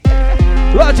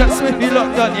Roger Smith, you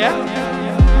locked on, yeah?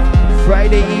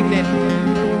 Friday evening.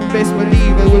 Best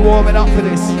believe it, we're warming up for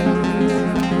this.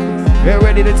 We're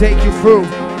ready to take you through.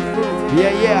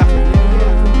 Yeah, yeah.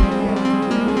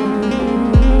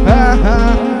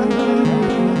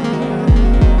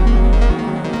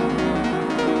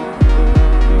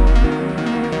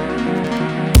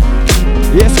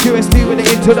 Yes, QST with the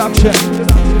introduction.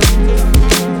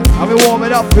 I'll be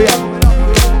warming up for you.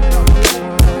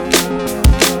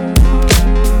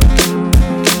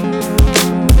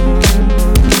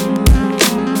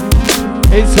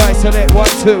 Inside select 1,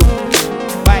 2.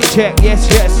 Mic check, yes,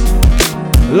 yes.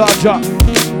 Large up.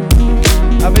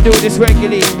 I've been doing this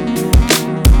regularly.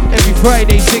 Every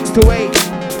Friday, 6 to 8.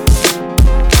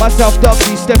 Myself,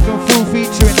 Dubsy, stepping through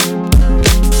featuring.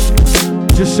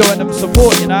 Just showing them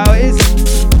support, you know how it is?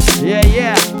 Yeah,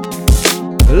 yeah.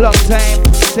 Long time,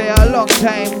 say a long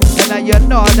time. And now you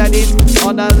know that it's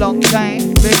on a long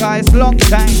time. Because it's long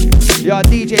time. Yo,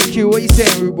 DJ Q, what you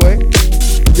saying, rude boy?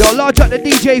 Yo, large up the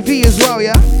DJ V as well,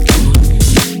 yeah?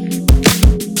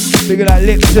 Bigger like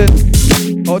Lipton.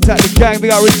 Hold tight the gang, we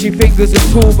got Richie Fingers and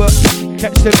Talbot.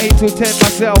 Catch them 8 till 10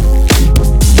 myself.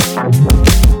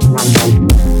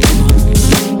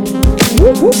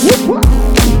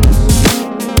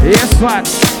 Yes, man.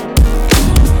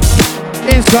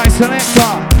 Inside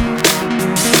selector.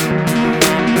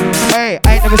 Hey, I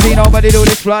ain't never seen nobody do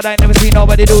this, blood. I ain't never seen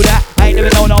nobody do that. I ain't never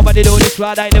know nobody do this,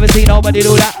 blood. I ain't never seen nobody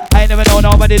do that. I ain't never know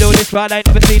nobody do this, blood. I ain't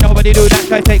never seen nobody do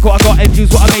that. I take what I got and use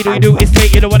what I made. All you do is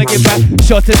take, you don't wanna give back.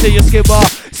 Shot it to your skipper,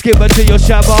 skipper to your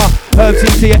shabba, herbs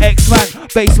to your ex-man,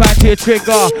 bassman to your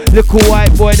trigger. Little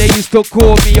white boy, they used to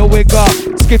call me a wigger.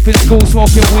 Skipping school,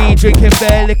 smoking weed, drinking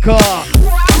bare liquor.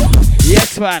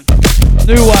 Yes, man.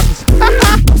 New ones.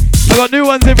 I got new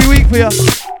ones every week for you.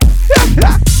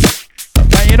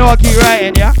 Man, you know I keep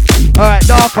writing, yeah? Alright,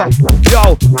 darker.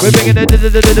 Yo, we're bringing the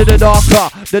darker,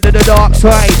 the dark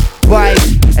side.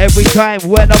 Vibes every time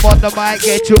when I'm on the mic,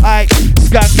 get you hype.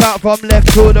 Skank out from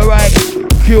left to the right.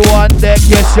 Q on deck,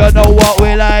 yes, you know what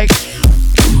we like.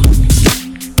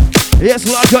 Yes,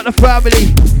 large on the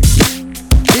family.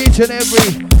 Each and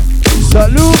every.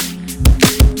 Salute.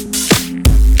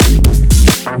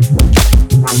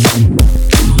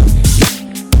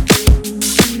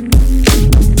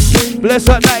 Bless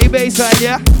up 90 baseline,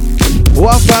 yeah?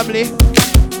 One family.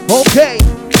 Okay.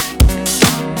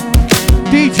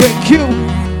 DJ Q.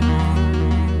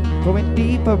 Going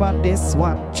deeper on this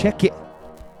one. Check it.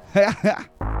 Cause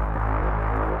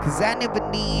I never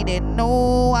needed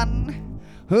no one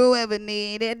who ever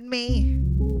needed me.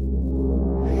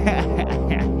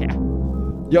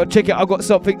 Yo, check it. I got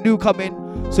something new coming.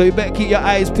 So you better keep your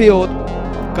eyes peeled.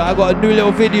 Cause I got a new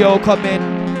little video coming.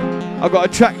 I got a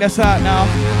track that's out now.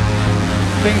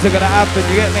 Things are gonna happen,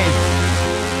 you get me?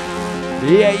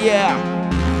 Yeah, yeah.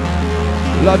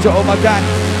 Large up all my gang.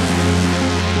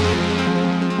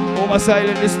 All my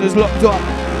silent listeners locked up.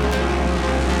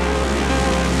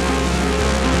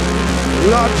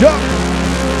 Large up.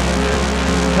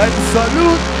 And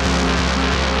salute.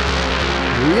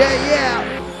 Yeah, yeah.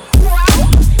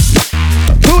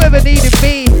 Whoever needed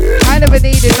me, I never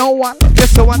needed no one.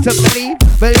 Just someone to believe.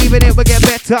 Believing it will get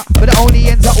better, but it only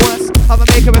ends up worse. I'ma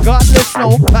make it regardless,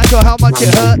 no matter how much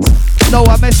it hurts. No,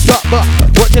 I messed up, but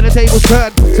watching the tables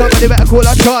turn. Somebody better call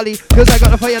out Charlie, cause I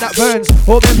got the fire that burns.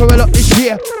 Hoping for a lot this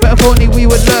year, but if only we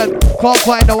would learn. Can't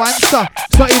find no answer,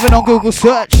 it's not even on Google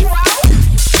search.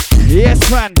 Yes,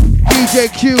 man, DJ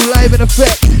Q live in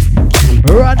effect.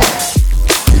 Run it.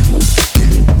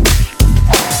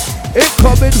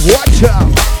 Incoming, watch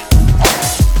out.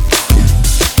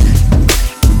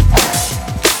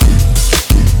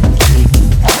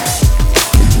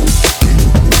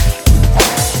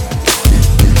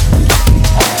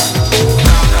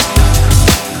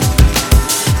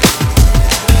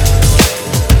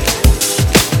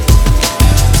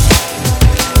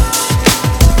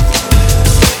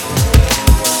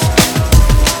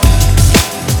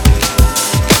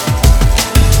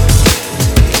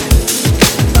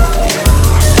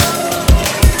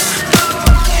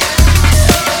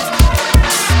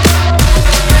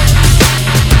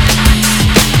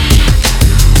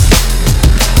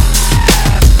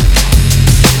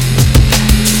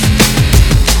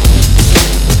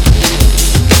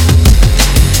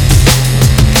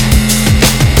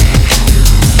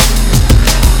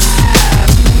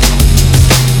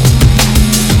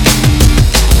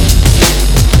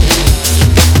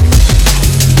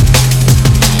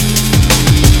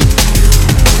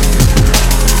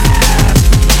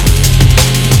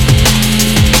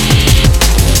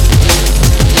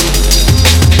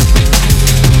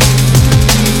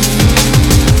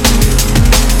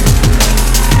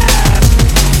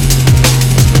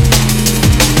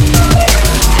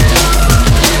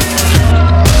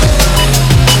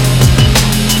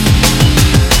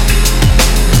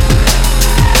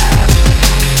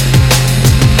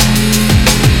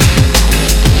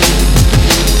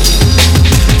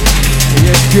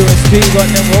 OT got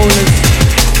them rollers.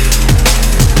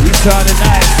 We sounded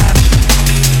nice.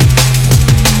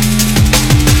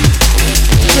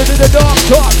 To the dark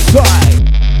side.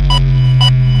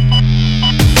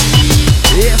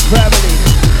 Yes, family.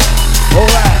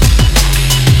 Alright.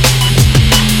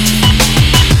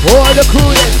 All the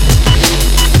crew then.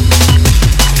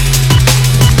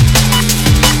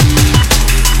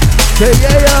 Say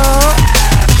yeah.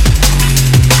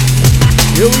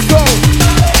 Here we go.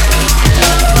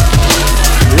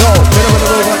 Yo, hit up on the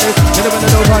road like this, hit up on the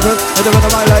no pattern, hit up on the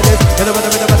mic like this, hit up on the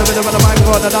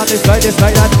microphone and on this like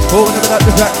that. Over the middle of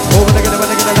the track, over the get the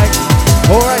like.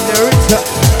 Alright, there it's up.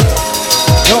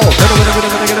 Yo, hit up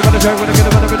on the track, when I get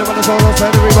on the solo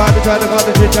side, everybody try to call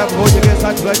the chit chat before you get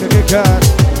started like a kick cat.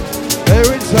 There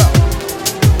it's up.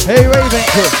 Hey Raven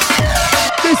Crew,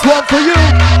 this one for you.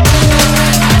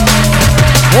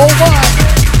 Oh my.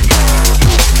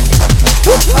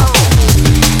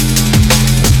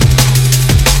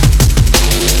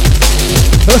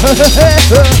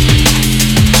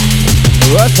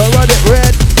 What's a run it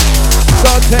red?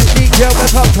 Sound technique, yeah, we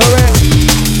come correct.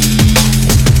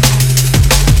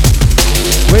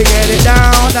 We get it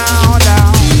down.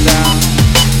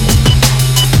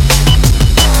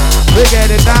 We get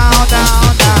it down.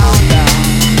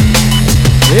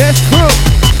 Yes, crew.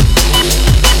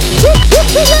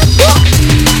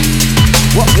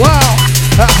 Wow.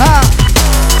 Ha.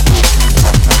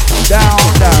 Down.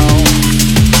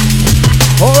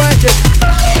 Alright then.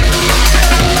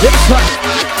 Yes, right.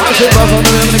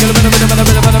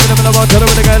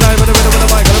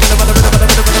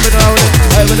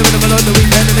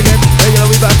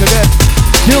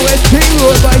 UST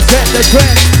rule by set the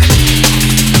trend.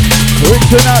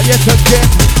 Reaching out yet again.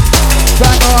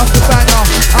 Banger after banger,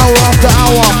 hour after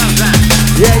hour.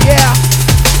 Yeah.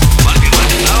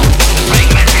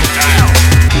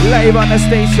 Live on a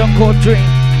station called Dream.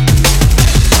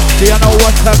 Do you know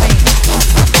what I mean?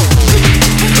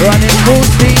 Running full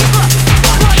steam.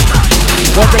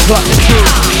 What the clock is true.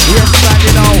 Yes, man,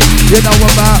 you know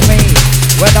about me.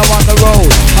 When I'm on the road,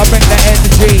 I bring the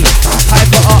energy.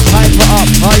 Hyper up,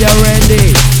 are you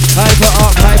ready? Hyper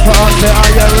up, say,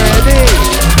 are you ready?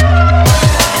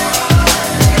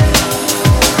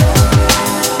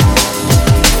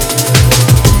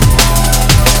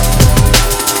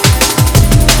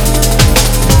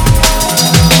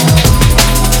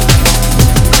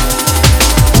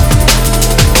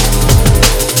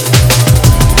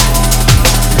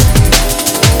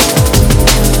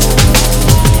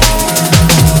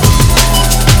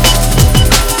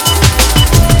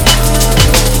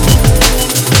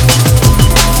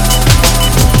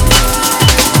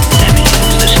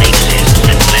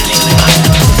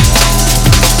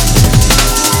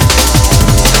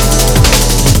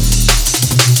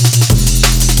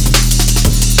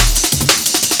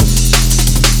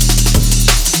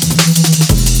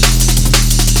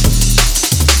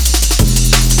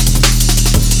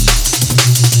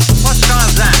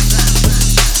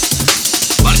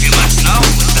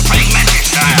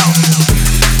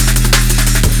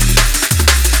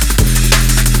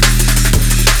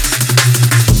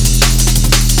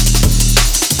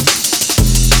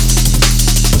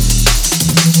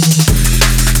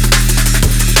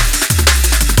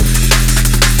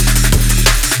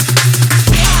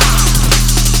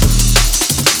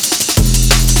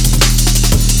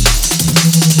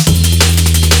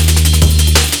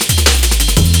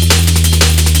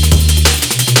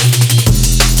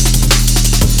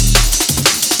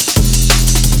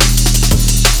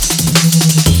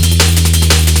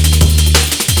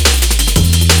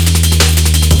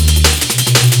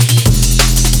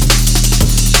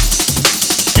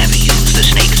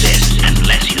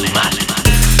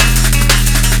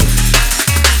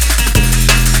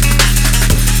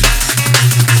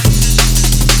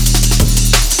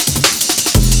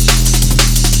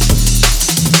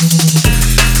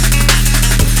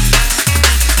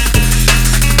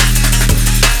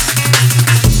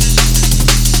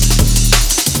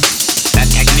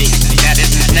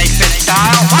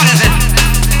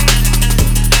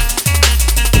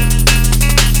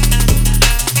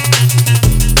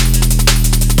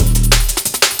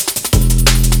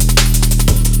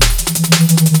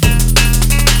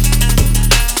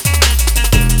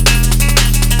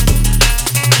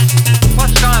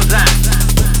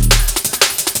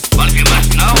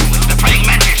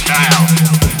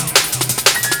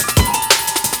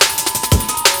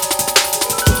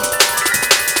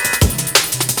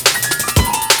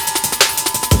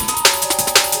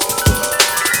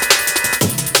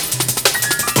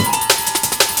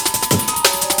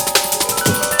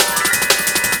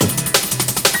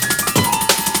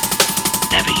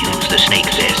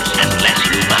 exists unless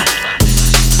you must.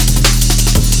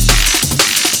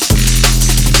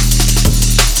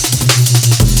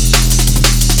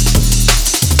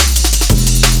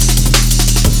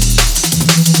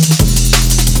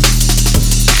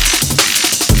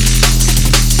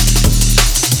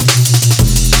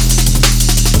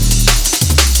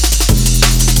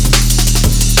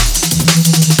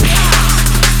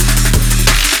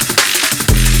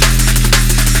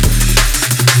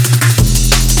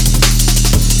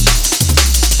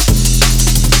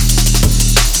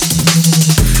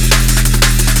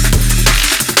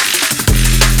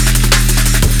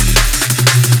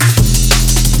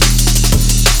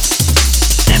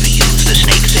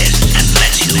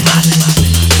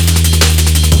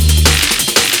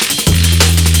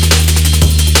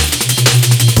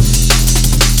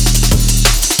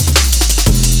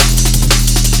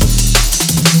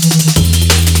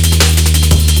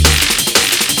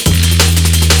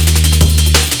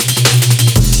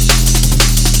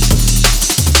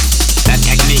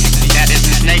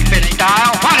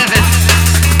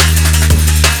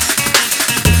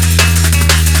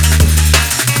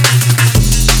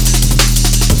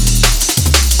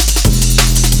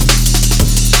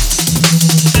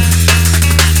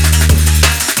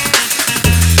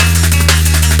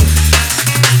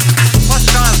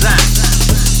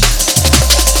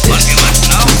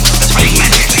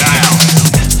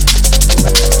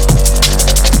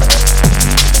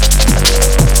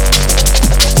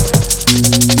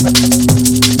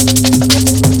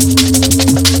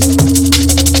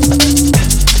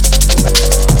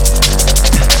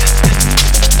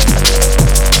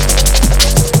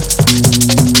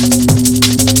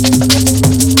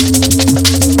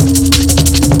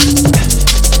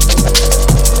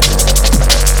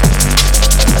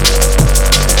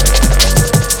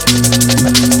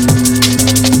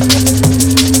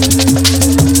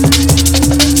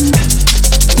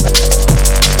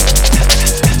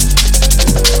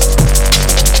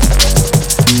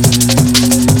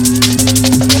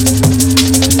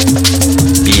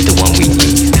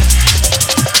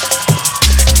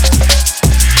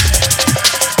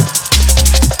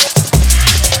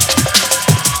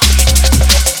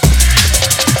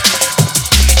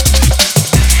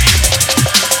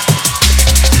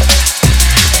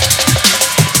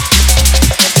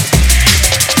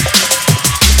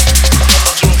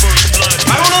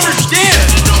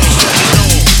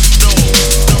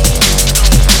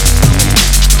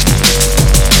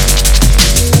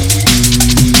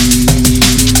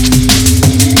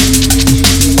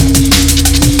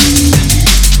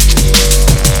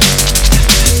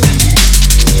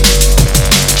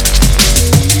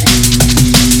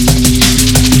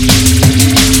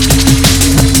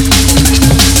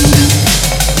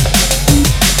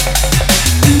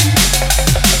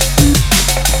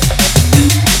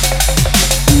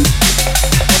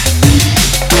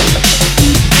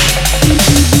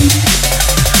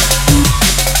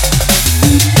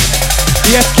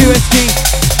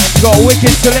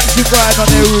 Selection going on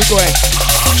there, Root Boy.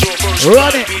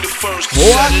 Run it.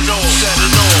 What?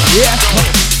 Yeah.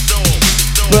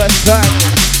 First time.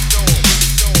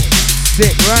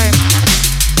 Sick rhyme.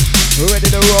 Ready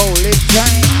to roll in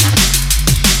time.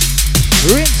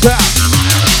 Rinse out.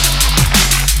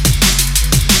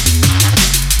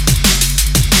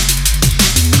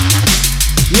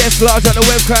 Yes, large on the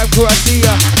webcam crew, I see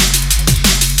ya.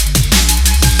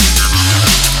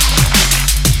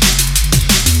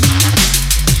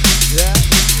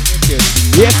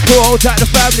 Yes, cool, hold tight the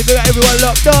family, we got everyone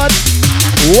locked on.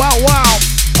 Wow, wow.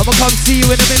 I'ma come see you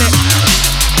in a minute.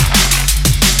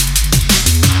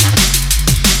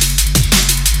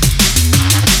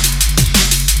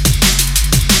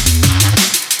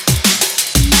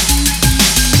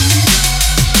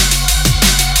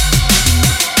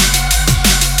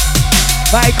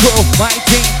 My crew, my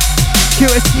team.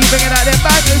 QST bringing out their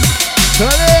bangers.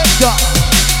 Selector.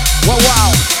 Wow, wow.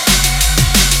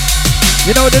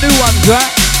 You know the new ones,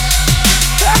 right?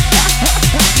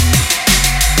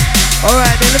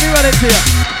 Alright then, let me run it to you.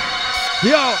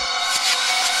 Yo!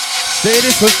 Say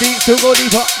this was deep, still go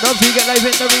deeper. No see get live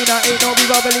in the arena, ain't no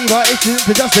bigger believer. It isn't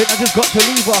for just it, I just got to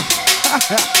leave her.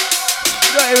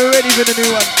 Not even ready for the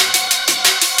new one.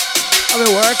 I've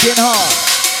been working hard.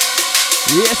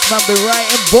 Yes, man, been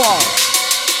writing balls.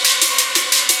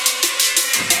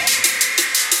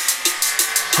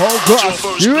 Oh God,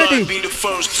 you ready? Be the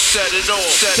first to set it off.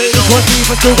 Say this one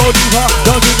deeper, still go deeper.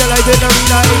 Don't think the life in the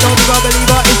arena, ain't no bigger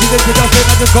believer. If you think you just think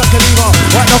I just got to leave her.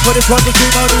 Right now for this one to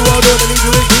scream out the world, don't leave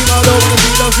you in dream. I don't wanna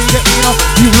see, don't see, get me enough.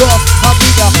 You lost, I'll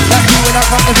beat ya. Like you when I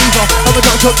come to Viva. I'm a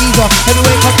Dr. Geezer,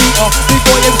 heavyweight competer. Big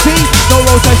boy MC, no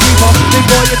roadside sweeper. Big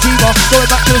boy achiever, going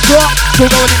back to the start, still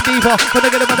going in deeper. When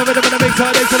I get a man, I'm in a mixer,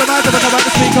 they to the man, I'm about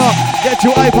the speaker. Get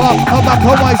you hyper, I'm back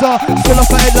on wiser. Still off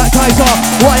my head like Tyser.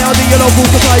 Why are the yellow balls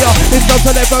to fire? It's not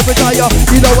to never retire.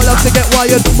 You know I love to get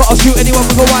wired, but I'll shoot anyone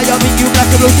with a wire. Meet you black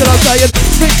and blue till I'm tired.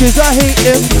 Bitches, I hate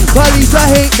them. Police, I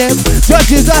hate them.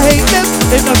 Judges, I hate them.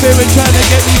 Interfering, trying to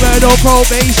get me murder or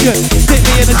probation. Stick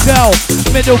me in a cell.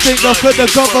 Middle finger for the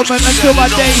government until my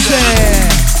day's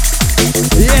end.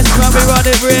 Yes, man, we run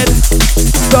it red.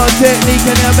 Start technique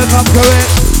and never come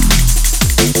correct.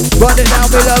 Run it down,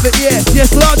 we love it, yes.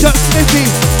 Yes, large up Smithy.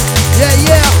 Yeah,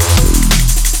 yeah.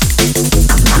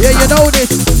 Yeah, you know this.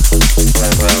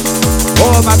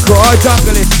 Oh, my God,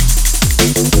 jungle it.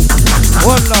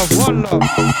 One love, one love.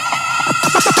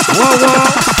 Whoa, whoa.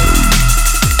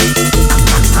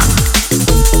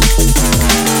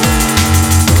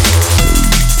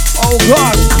 Oh,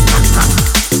 gosh.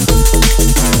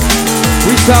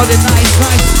 We sounded nice,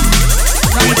 nice.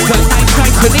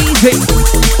 Nice and easy.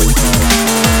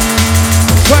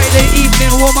 Friday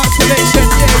evening warm-up selection,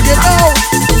 yeah, you know.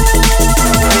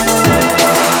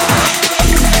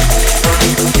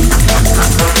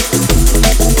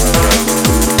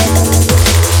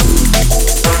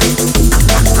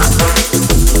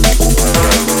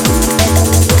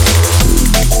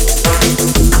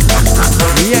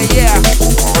 Yeah, yeah.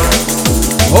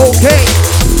 Okay.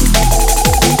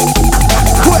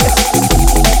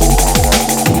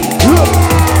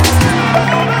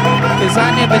 Cause I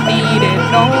never needed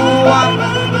no one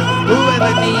who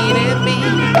ever needed me.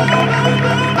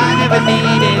 I never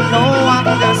needed no one,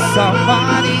 just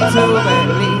somebody to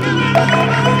believe.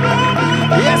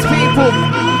 Yes, people.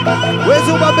 Where's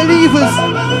all my believers?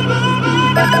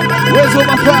 Where's all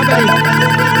my family?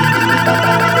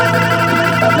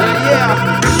 Yeah, yeah.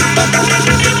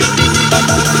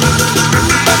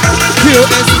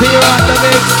 QSP on the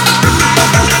mix.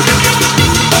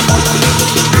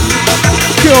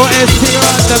 QSP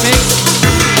on the mix.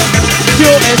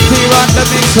 QSP on the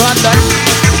mix, on that.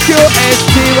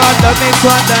 QSP on the mix,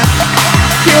 on that.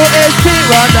 QSP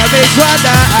on the mix, on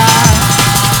that.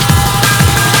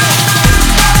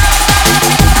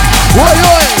 Oi,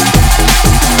 oi.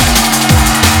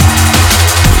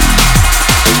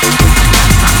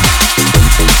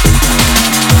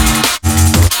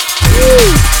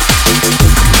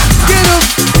 Get him.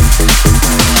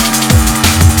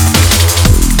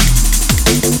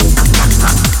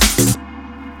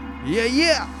 Yeah,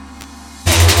 yeah.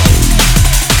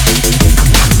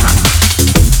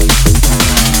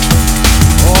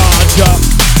 Oh, jump.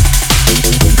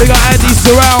 They got Andy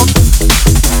Surround.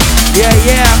 Yeah,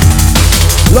 yeah.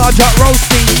 Large up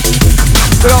roasting.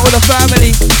 We got all the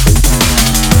family.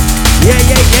 Yeah,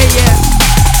 yeah, yeah, yeah.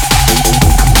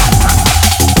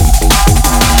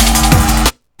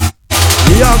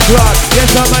 Young blood,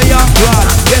 yes I'm a young blood.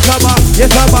 Yes I'm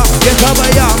a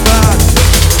young blood.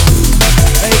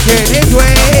 Making his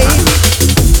way,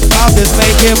 I'm just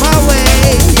making my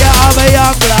way. Yeah, I'm a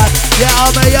young blood. Yeah,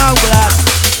 I'm a young blood.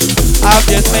 I'm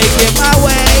just making my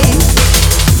way.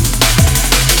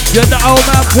 You're the old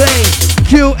man play.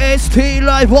 QSP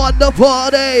live on the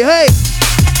party. Hey.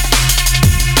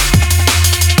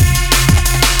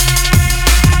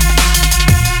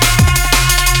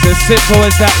 It's as simple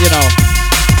as that, you know.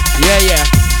 Yeah, yeah.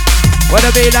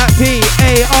 Wanna be like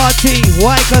P-A-R-T.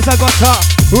 Why? Cause I got her.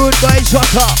 Rude boy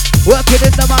shotter. Working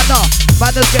in the manor.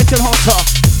 Manner's getting hotter.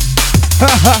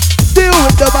 Haha. Deal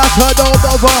with the matter, don't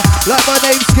bother. Like my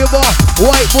name's Skipper.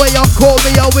 White boy, you call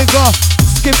me a wigger.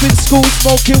 Skipping school,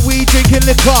 smoking weed, drinking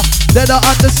liquor. Then I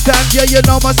understand, yeah, you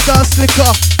know my star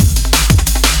slicker.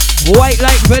 White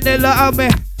like vanilla and me.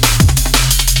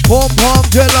 Pom pom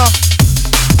driller.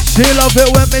 She love it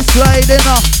when me sliding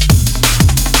up.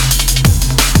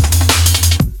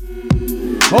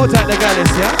 Hold tight the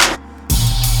gallus, yeah?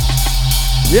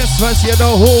 Yes, first you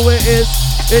know who it is.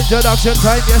 Introduction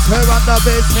time, yes, we're on the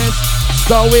business.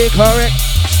 Start we correct,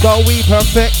 start we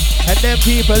perfect. And them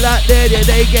people out there, yeah,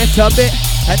 they get a bit.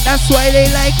 And that's why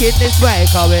they like it this way,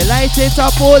 cause we light it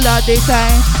up all of the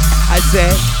time. I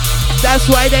said, that's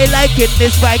why they like it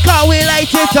this way, cause we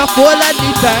light it up all of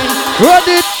the time. Run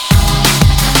it!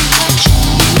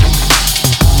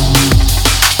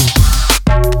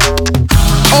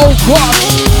 Oh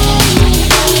gosh!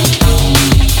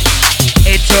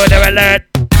 Intruder alert!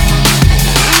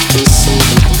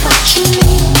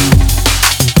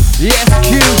 Yes,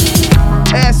 QST.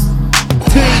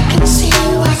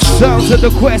 Sounds of the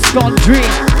Quest on Dream.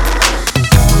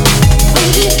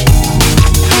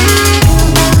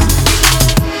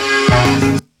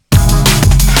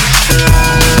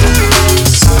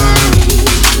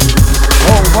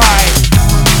 Oh my.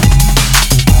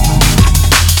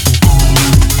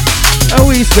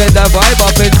 We set that vibe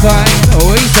up inside.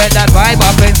 We set that vibe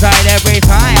up inside every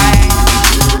time.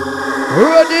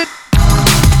 Run it.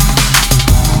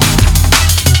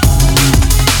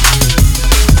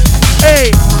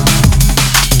 Hey.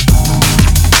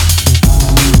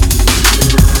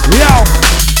 Yo.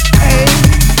 Hey,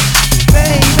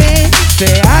 baby.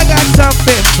 Say I got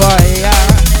something for ya.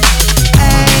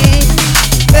 Hey,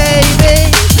 baby.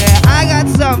 Say I got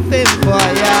something for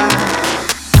ya.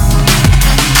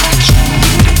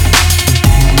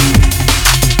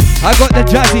 I got the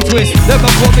jazzy twist. Never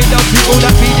call me down people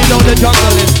that feeding on the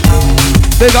jungle list.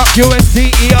 Big up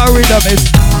QST, rhythmist.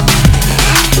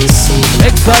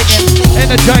 Exciting,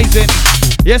 energizing.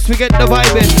 Yes, we get the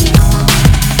vibe in.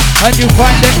 And you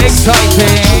find it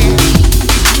exciting.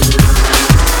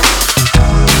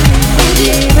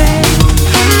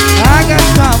 I got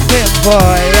something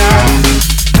for ya.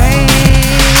 Baby.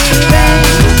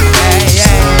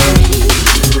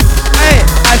 Hey,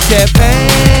 I said baby.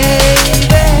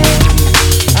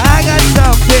 I got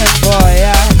something for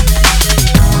ya.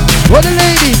 For the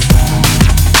ladies.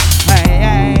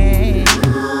 Hey.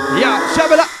 Yeah,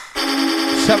 shabada.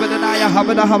 Shabada naya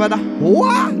habada habada.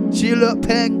 What? She look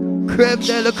pink. Crib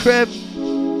de la crib.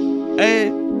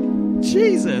 Hey.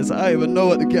 Jesus, I don't even know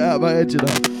what to get out of my head, you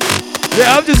know.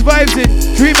 Yeah, I'm just vibing.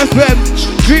 Dream FM,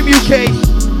 Dream UK.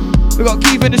 We got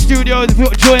Keith in the studio,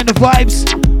 enjoying the vibes.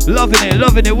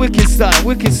 Loving it, wicked style,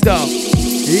 wicked stuff.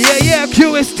 Yeah,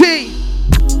 QST.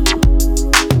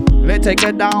 Let's take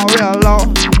it down real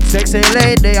low. Sexy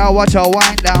lady, I watch her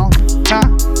wind down. Huh?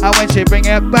 And when she bring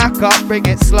it back up, bring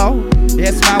it slow.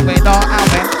 Yes, man, we know how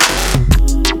it.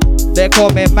 They call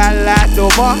me man like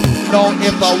Duba. No,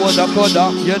 if I woulda,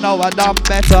 coulda, you know I done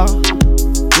better.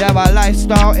 Yeah, my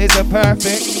lifestyle isn't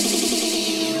perfect,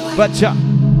 but you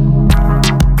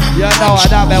know I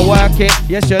done been working.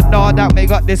 You should know that me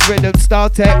got this rhythm style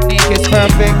technique is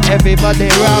perfect. Everybody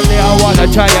around there, I wanna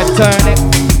try and turn it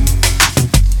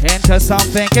into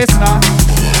something it's not.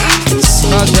 Cause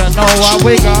you know what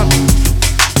we got.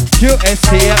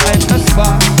 QST in the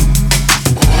spot.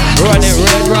 Run it.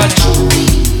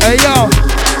 Hey yo,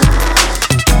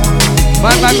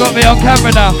 man got me on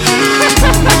camera now.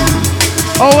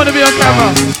 I wanna be on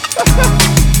camera.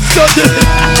 Stop doing it.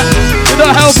 You're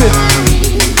not helping.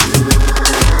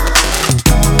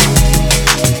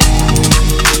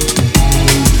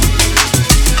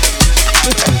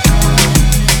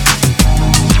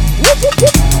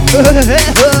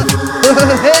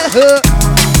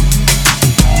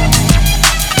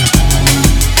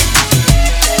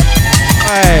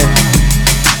 Hey.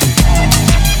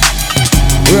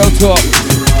 Real talk.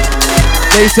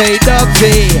 They say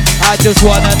Dubsy, I just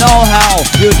wanna know how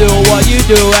you do what you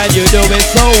do and you do it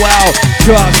so well.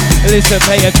 Trust, listen,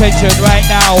 pay attention right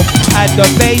now. At the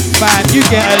bass, man, you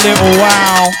get a little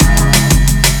wow.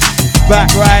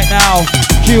 Back right now,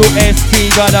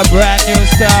 QST got a brand new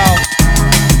style.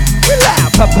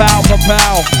 Relax, pa-pow,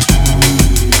 pa-pow.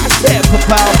 I said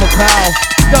pa-pow, pa-pow.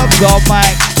 Dubs on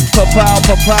mic, pa-pow,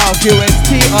 pa-pow.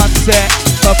 QST on set,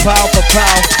 pa-pow,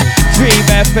 pa-pow. Dream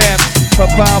FM,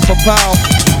 pa-pow, pa-pow.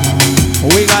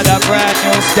 We got a brand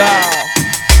new style.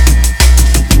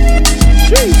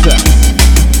 Jesus.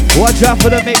 Watch out for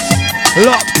the mix.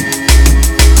 Look.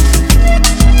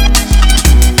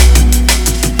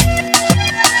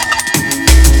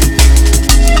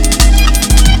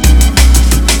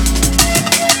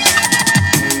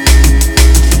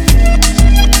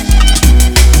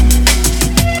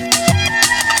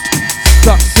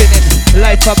 Stuck sinning,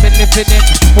 life I've been living in.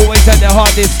 Always at the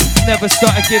hardest, never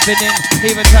started giving in.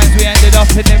 Even times we ended up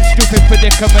in them stupid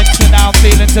predicaments. And now I'm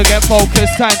feeling to get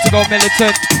focused, time to go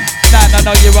militant. Nah, I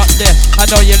know you're up there, I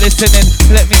know you're listening.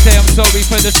 Let me say I'm sorry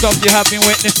for the stuff you have been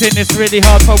witnessing. It's really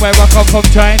hard for where I come from,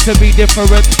 trying to be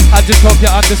different. I just hope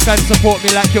you understand, support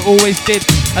me like you always did.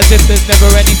 As if there's never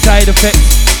any side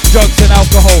effects. Drugs and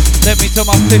alcohol, let me to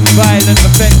my fifth violent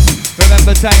offense.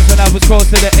 Remember times when I was close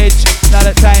to the edge. Now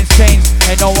that times changed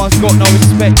and no one's got no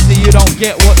respect. So you don't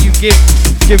get what you give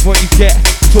what you get.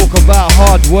 Talk about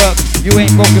hard work, you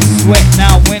ain't gonna sweat.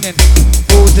 Now winning,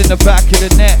 balls in the back of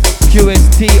the net.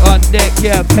 QST on deck,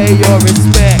 yeah, pay your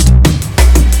respect.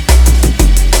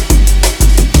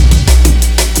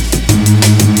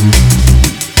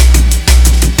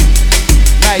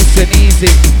 Nice and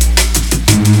easy.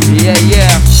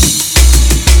 Yeah.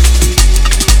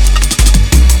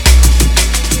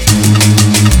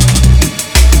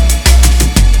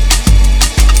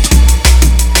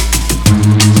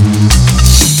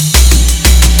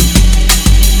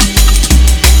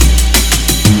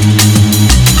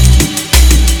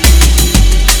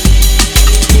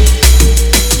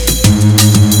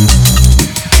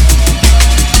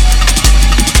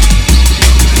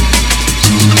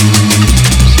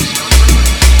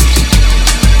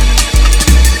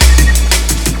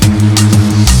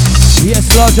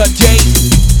 Larger J.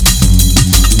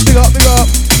 Big up, big up.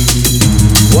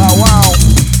 Wow, wow.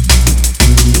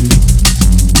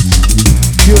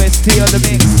 QST on the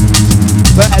mix.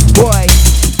 Bad boy.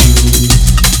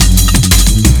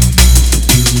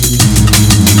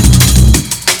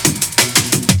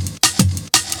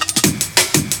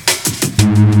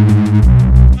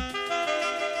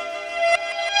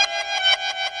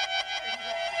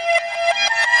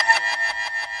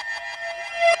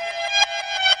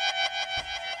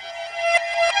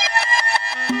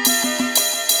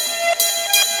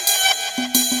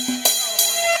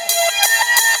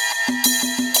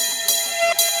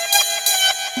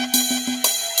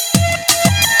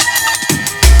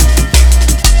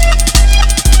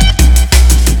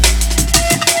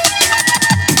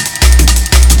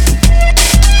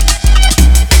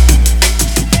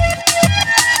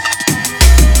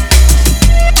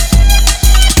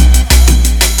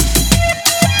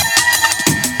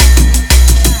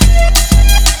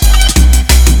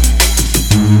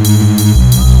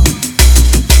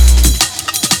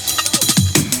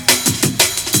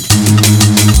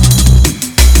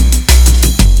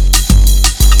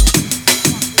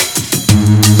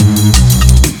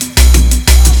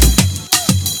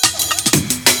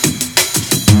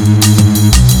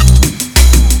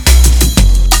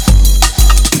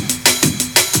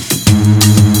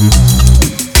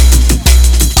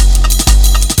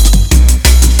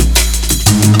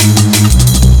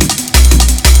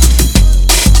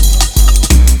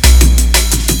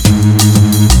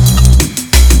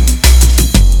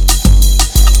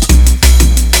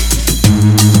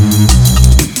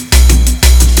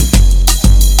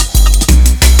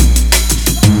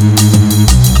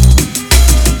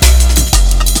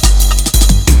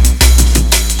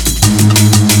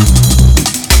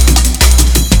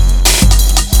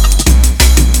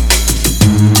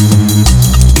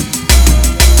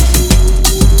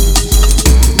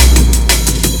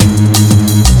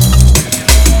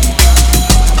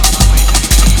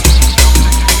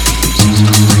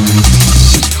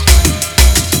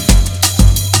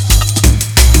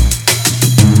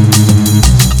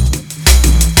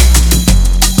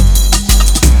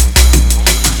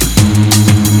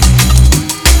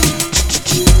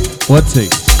 One, two.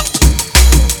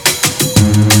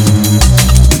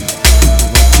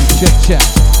 Check, check.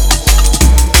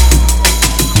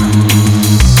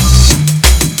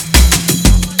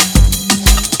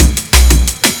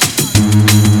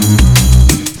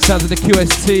 Sounds of the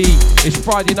QST. It's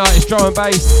Friday night, it's drum and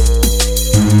bass.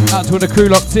 Out to all the crew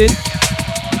locked in.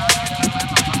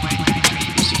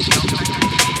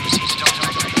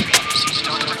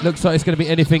 Looks like it's going to be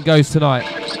anything goes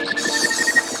tonight.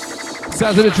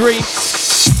 Sounds of the dream.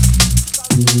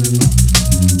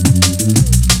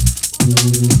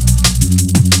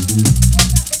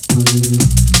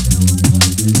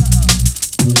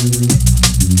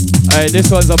 Hey, this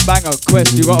one's a banger.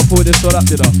 Quest, you gotta pull this one up,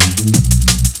 you know.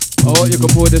 Oh, you can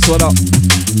pull this one up.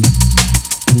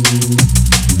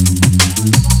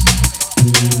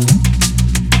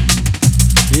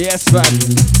 Yes, man.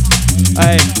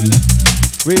 Hey,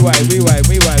 rewind.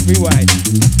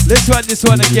 This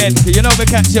one again, cause you know we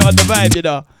catch it on the vibe, you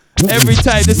know. Every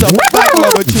time this is a banger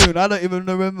of a tune. I don't even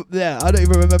remember. Yeah, I don't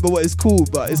even remember what it's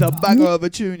called, but it's a banger of a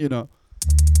tune, you know.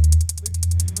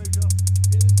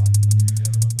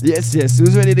 Yes.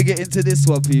 Who's ready to get into this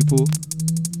one, people?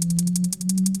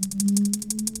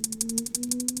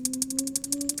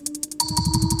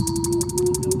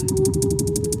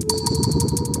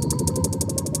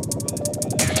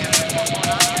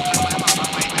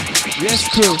 Yes,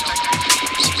 crew.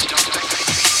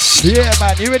 Yeah,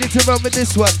 man, you ready to run with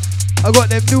this one? I got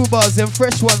them new bars, them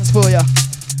fresh ones for ya.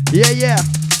 Yeah.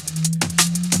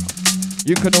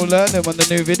 You can all learn them on the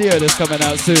new video that's coming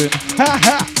out soon.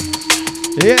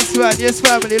 Yes, man, yes,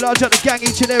 family. Large up the gang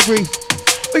each and every.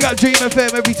 We got Dream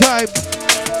FM every time.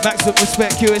 Maximum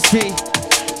respect, QST.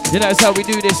 You know, that's how we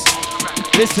do this.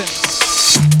 Listen.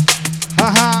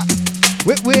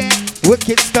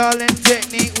 Wicked style and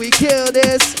technique, we kill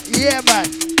this. Yeah, man.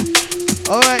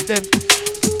 Alright then.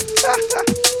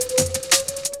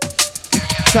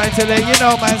 Trying to let you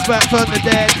know, man's back from the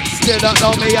dead. Still don't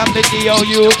know me, I'm the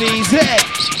D-O-U-B-Z.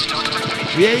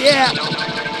 Yeah.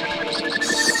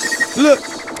 Look.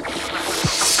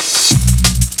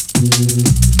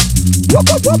 Whoop.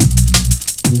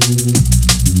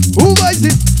 Who buys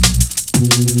it?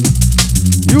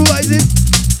 You buys it?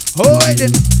 Alright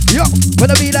then, yo,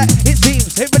 wanna be like it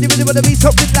seems. Everybody really wanna be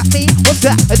something like me. What's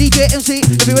that? A DJ MC.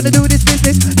 If you wanna do this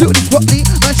business, do this properly.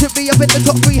 Man should be up in the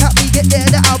top 3. Happy get there,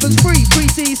 the album's free. Free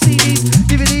CDs,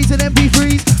 DVDs and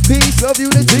MP3s. Peace, love,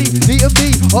 unity, D&B,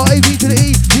 R-A-V to the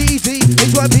E, G-E-T,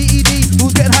 H-Y-P-E-D.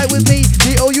 Who's getting high with me?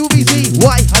 D-O-U-B-C.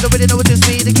 Why? I don't really know what this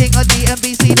means. The king of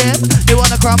DMBC them. They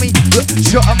wanna crown me. Look,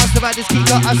 sure, I must have had this key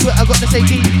cut. I swear I got the same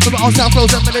key. From my own sound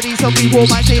flows and melodies. Some people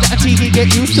might say that I'm cheeky.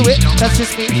 Get used to it. That's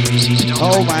just me.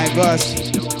 Oh my gosh.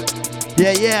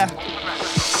 Yeah.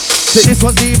 Say this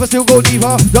one's deeper, still go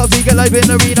deeper. Dogs get live in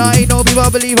the arena, ain't no beaver,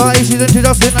 believer. If she's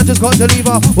introducing, I just got to leave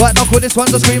her. White knuckle, this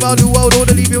one's a screamer. New world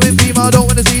order, leave you in FEMA. Don't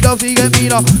wanna see dogs, get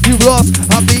meaner. You've lost,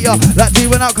 I'm beat ya. Like G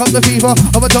when out comes the fever.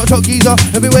 I'm a top geezer,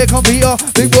 everywhere compete.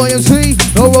 Big boy MC,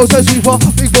 no roads so sweeper.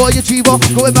 Big boy achiever,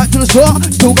 going back to the spot.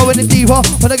 Still going in deeper.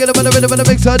 When I get up in the rhythm and the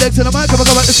mixer, next to the mic, I'ma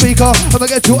go back to speaker.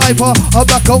 I'ma get too hyper, I'm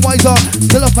back on wiser.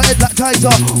 Still up ahead like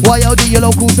Tizer. YLD, your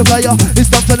local supplier. It's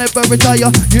time to never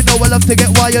retire. You know I love to get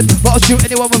wired, but I'll shoot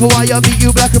anyone with a wire. Beat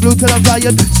you black and blue till I'm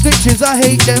tired. Snitches, I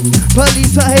hate them.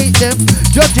 Police, I hate them.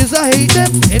 Judges, I hate them.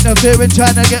 Interfering,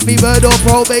 trying to get me murder or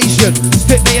probation.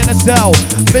 Stick me in a cell.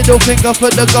 Middle finger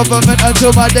for the government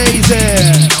until my days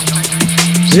end.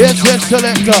 Yes,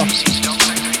 selector.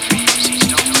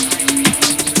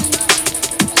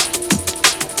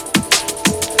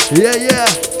 Yeah.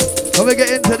 When we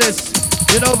get into this,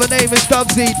 you know the name is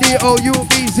Doubzy,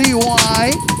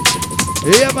 D-O-U-B-Z-Y.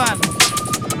 Yeah, man.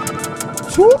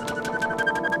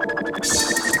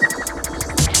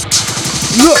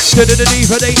 Look to the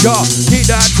deeper danger, keep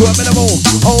that to a minimal.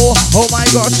 Oh my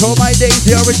gosh, oh my days,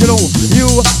 the original.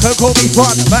 You can call me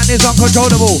fun, man is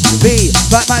uncontrollable. B,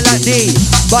 Batman like D,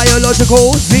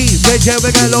 biological. Z, say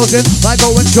we get lost in, I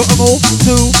go and shoot them all.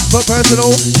 2, for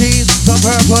personal, G's, for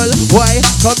purple. Y,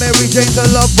 come Mary Jane, the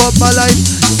love of my life.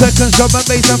 Second drum and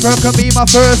bass and Pearl can be my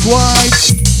first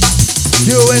wife.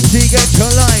 USD get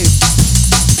your life.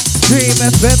 Dream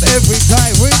FM every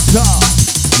time, Rinsa.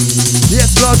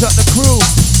 Yes, large up the crew.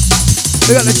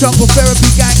 We got the Jungle Therapy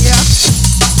gang, yeah.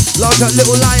 Large up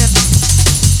Little Lion.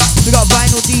 We got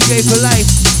Vinyl DJ for life.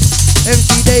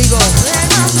 MC Dago.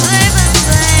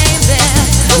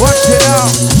 Watch it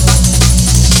out.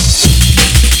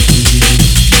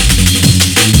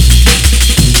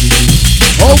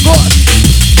 Oh God.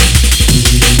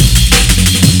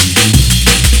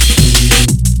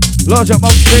 Large up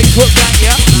Mob Facebook gang,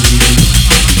 yeah.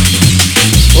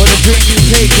 Or the Dream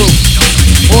UK crew.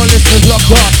 All listeners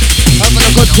locked on, having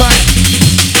a good time.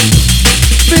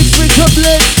 Mix with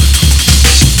public.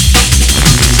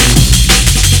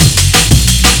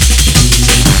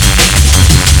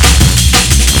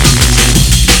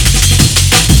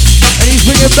 And he's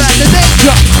bringing back the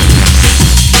nature.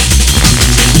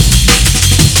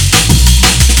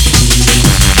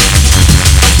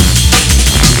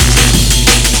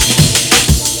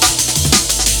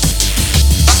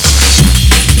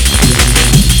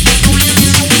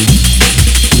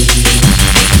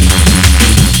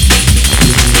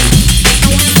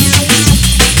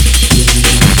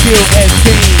 QST.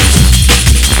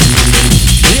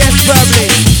 Yes, family.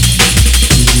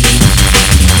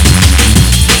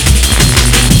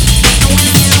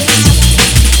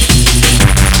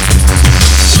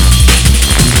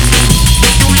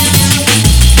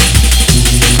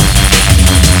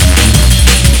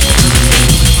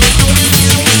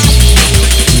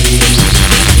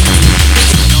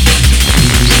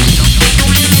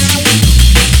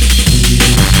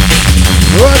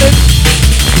 Running.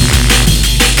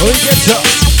 We get up.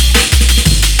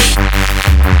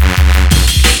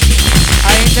 I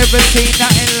ain't never seen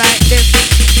nothing like this.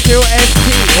 QST,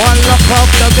 one lock off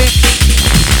the mix.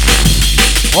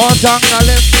 All down the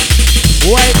list.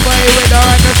 White boy with a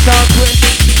reggaeton twist.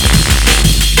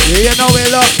 Yeah, you know we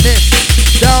love this.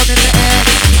 Down in the air,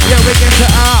 yeah we get it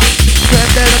out.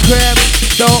 Creme de la creme,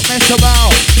 don't mess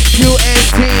about.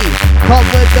 QST, come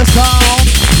with the sound.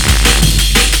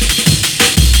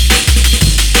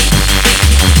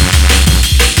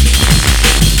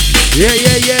 Yeah.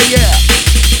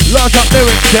 Large up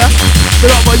lyrics, yeah?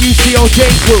 Fill up my UCOJ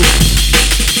crew.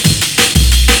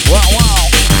 Wow.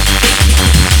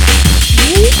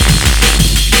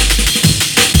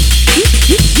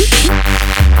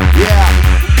 Yeah.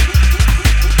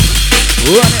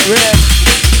 Run it, red.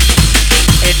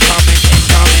 Incoming.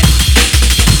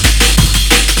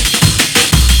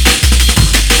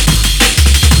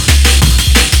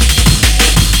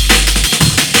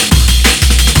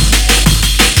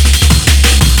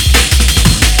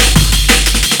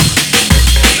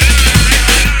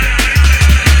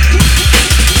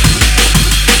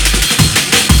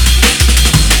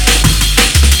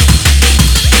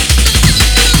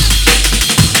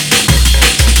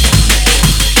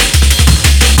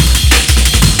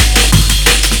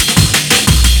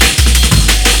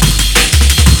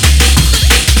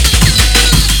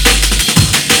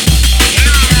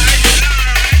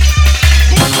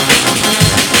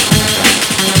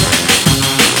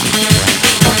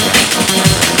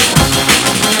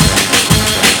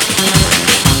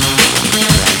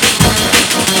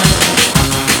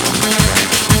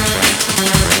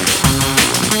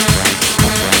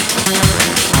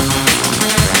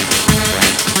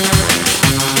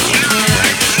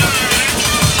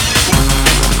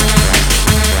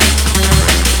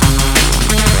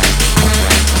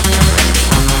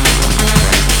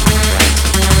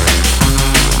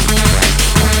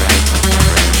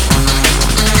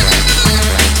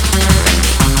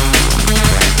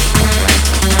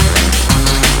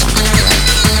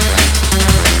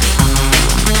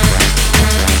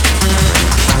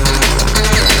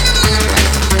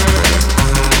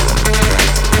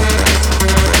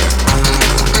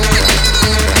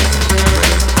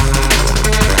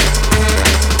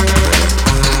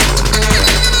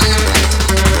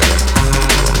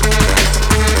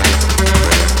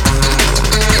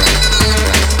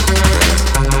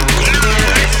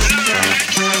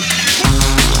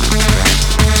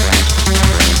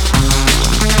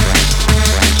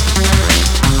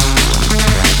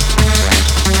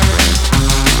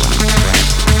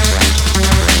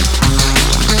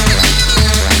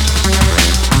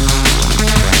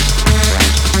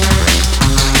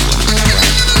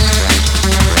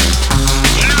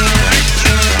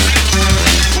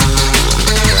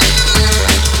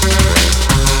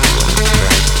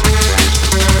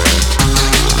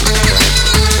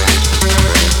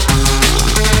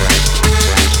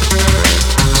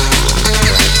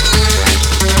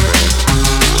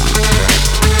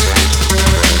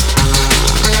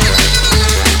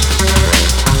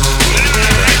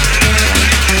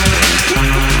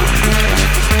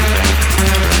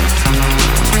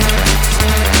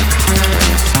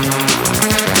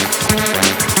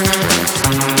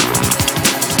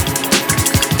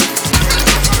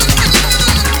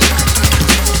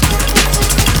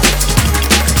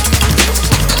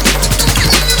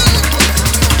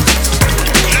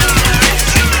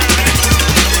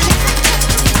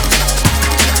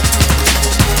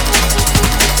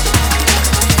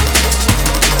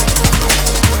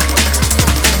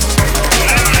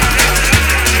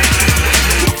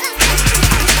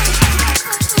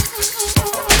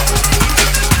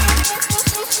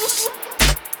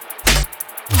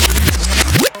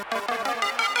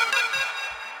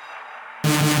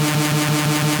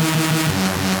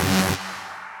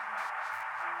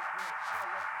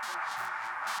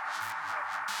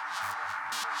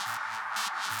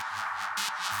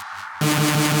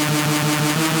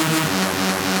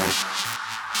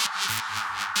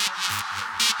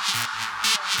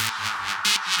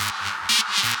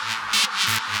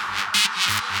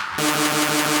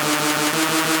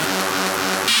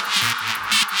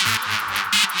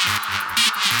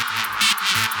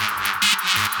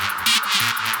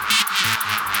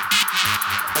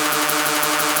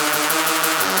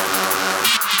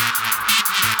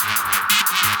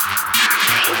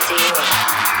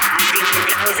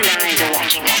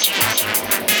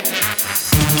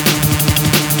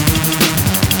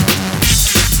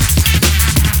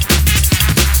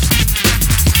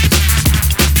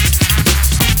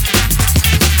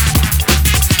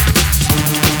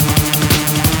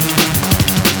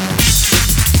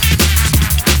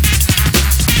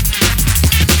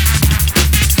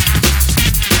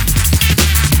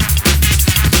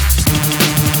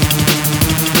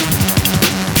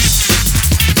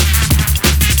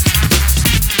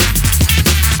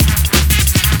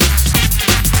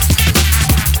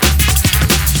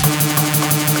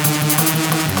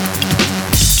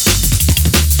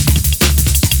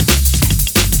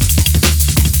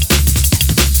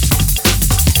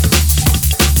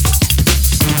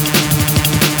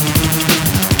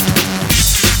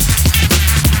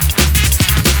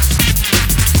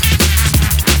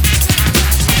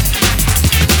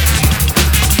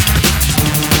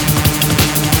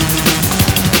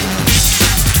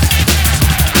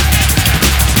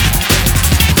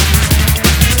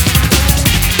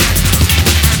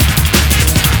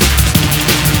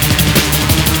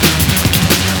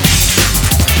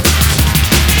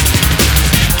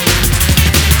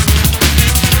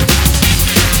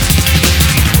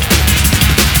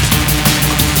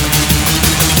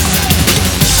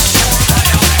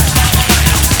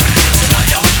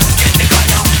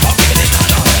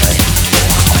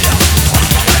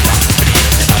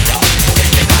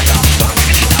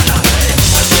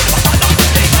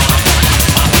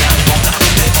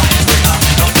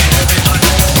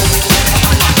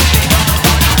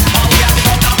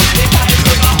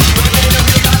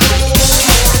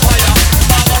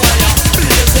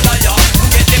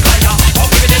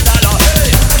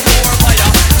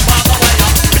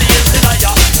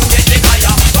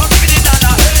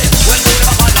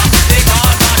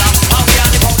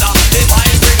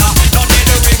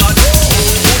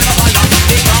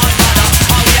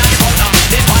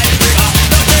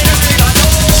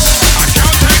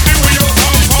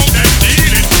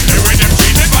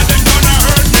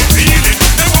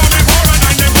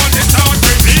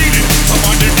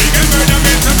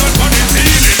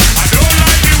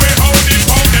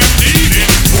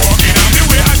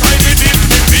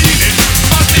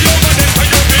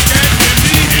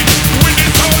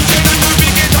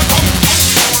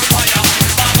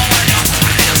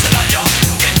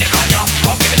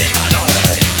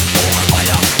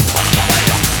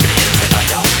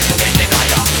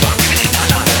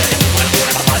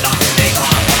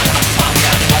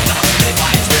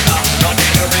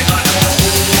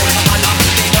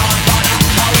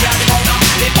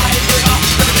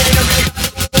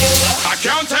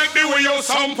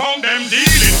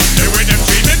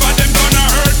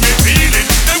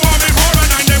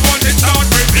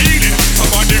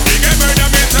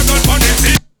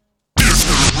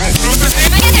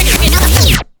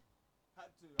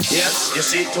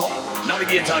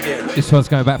 This one's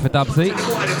going back for Dubsy.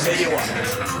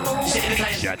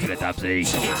 Shout to the Dubsy.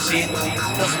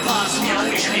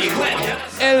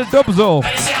 El Dubzo.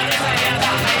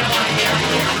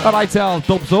 Alright, El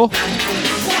Dubzo.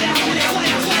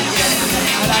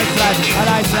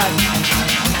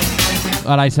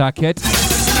 Alright, our kid.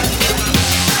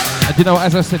 And you know what,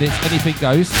 as I said, it's anything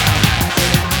goes.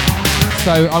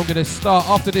 So I'm going to start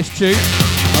after this tune.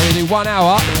 I'm going to do 1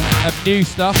 hour of new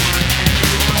stuff.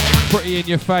 Pretty in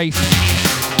your face.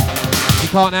 If you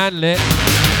can't handle it,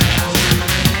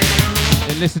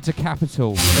 then listen to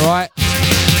Capital. Alright?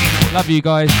 Love you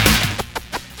guys.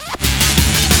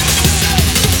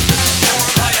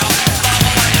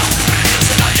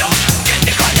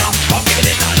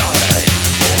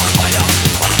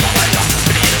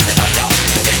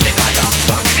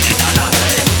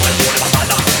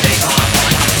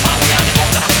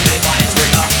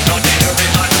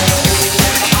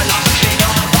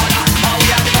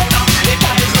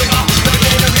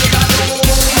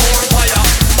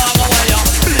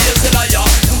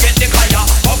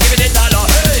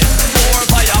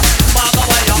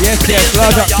 Yes,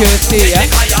 large up QST, yeah?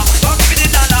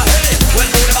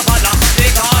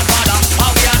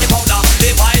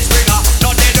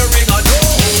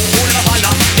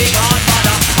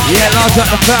 Yeah, large up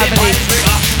the family.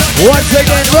 Once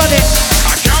again, run it.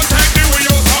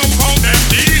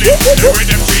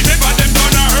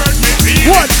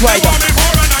 What's right up?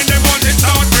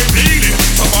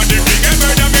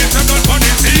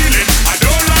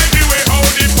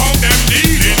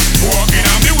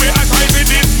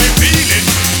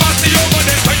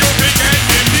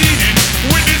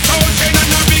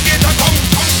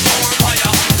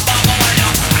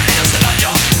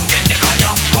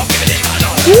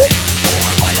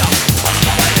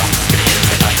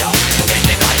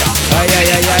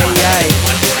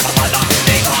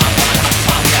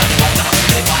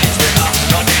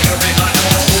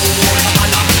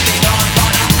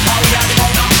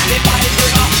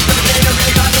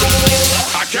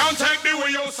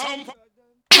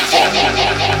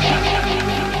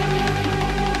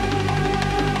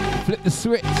 Flip the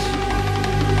switch.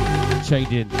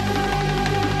 Changing.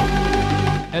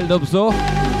 El Dubzo,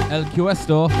 El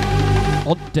Cuesto,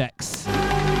 on decks.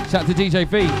 Shout to DJ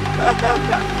V.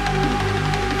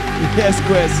 Yes,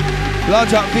 Quiz.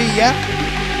 Large up V, yeah?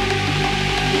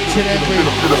 Chill and breathe.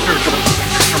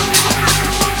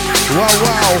 Wow,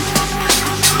 wow.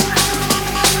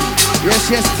 Yes,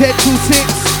 10-6,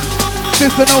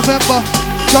 5th of November.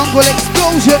 Jungle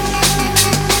Explosion.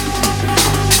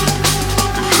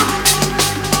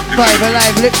 5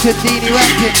 Alive, Lipton, Dini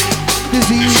Rankin.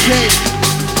 Dizzy UK.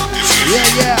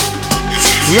 Yeah.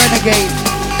 Renegade.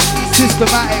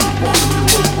 Systematic.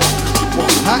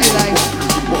 High Life.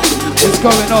 It's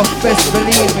going off, best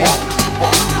believe me.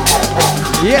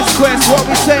 Yes, Quest, what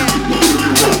we saying?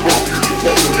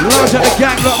 Large at the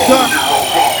gang locked on.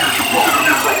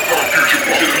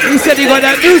 He said he got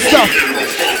that new stuff.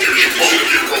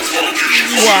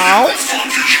 Wow.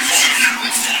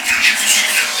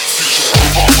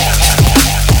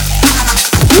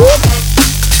 Whoop.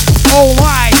 Oh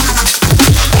my.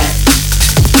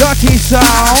 Dirty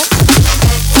sound.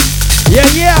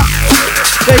 Yeah.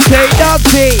 They say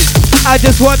Dubsy. I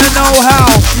just wanna know how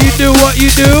you do what you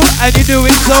do, and you do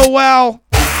it so well.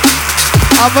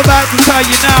 I'm about to tell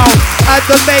you now. At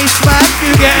the basement,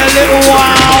 you get a little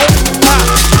wow.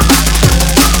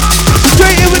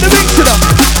 Straight in with the mix to them.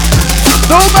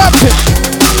 No rapping.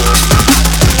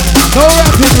 No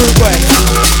rapping, rude boy.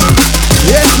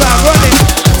 Yes, man, run it.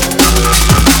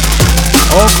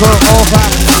 Over.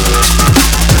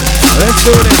 Let's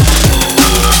do this.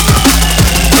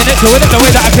 In it to win it the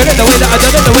way that I kill it, the way that I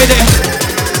done it, the way that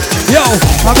yo,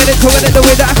 I'm in it to win it the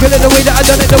way that I kill it, the way that I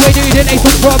done it, the way that you didn't ace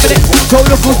from it. So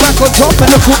look who's back on top and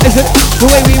look who isn't. The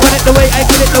way we run it, the way I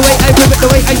kill it, the way I flip it, the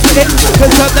way I spin it.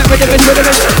 Cause I'm that rhythm is, I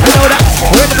know that.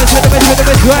 Rhythm is, rider. Rhythm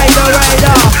is,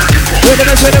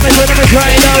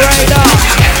 rider.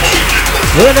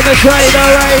 Rhythm is,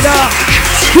 rider.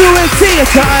 QNC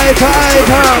is hyper.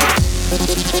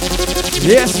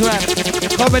 Yes, man.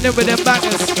 Coming in with them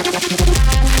bangers.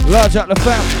 Large up the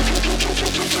fam.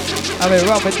 I mean,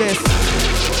 run with this.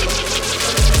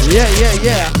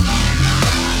 Yeah.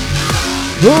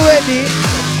 Who ready?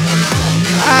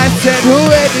 I said, who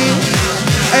ready?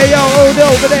 Hey, yo, hold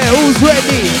over there. Who's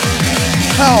ready?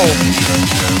 How?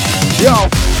 Yo,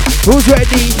 who's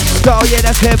ready? So, yeah,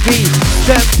 that's heavy.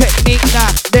 Them technique, nah,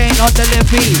 they ain't on the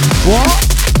levy. What?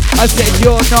 I said,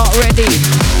 you're not ready.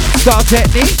 Star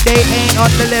technique, they ain't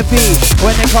on the levy.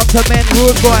 When it comes to men,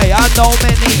 rude boy, I know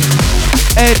many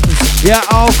ends, yeah,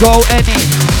 I'll go any.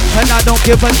 And I don't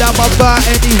give a damn about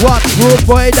anyone. Rude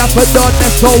boy, that's a done,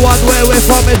 SO1. Where we're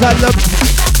from is at the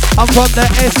I'm from the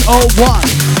SO1.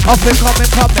 Up and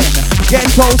coming, get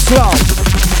so slow.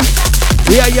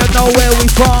 Yeah, you know where we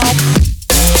from.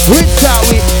 Rinse out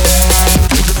it.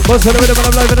 What's the rhythm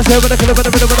of life in the same with the killer, with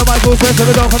the rhythm of the mic, who's pressing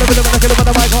it off, and the rhythm of the killer, with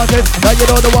the mic content. Now you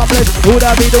know the one place, who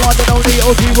that be the one that only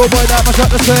OG will boy that much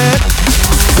up the set.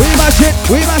 We mash it.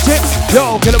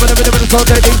 Yo, killer with the rhythm of the sound,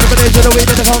 things of the days of the week,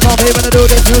 and the count off, hey, when I do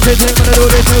this music, hey, when I do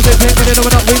this music, hey, when I do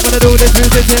it, when I do this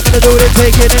music, hey, when I do this,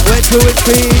 taking it, went to its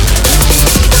feet.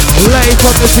 Lay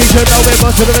from the street, you know we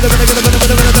bust to the rhythm of the killer, with the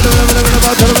rhythm of the killer, with the rhythm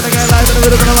of the killer, with the rhythm of the killer, with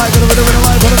the rhythm of the killer, with the rhythm of the killer, with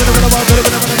the rhythm of the killer, with the rhythm of the killer, with the rhythm of the killer, with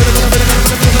the rhythm of the killer.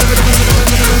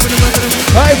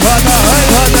 Hey, partner,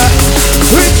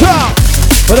 reach out.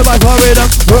 With a mic for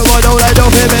rhythm, root boy don't like no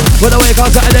payment. When I wake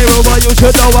up Saturday, root boy, you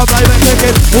should know I'm live and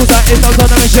checking. Who's that is on the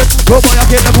mission? Root boy, I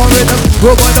keep the on rhythm.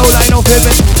 Root boy don't like no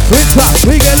payment. Reach out,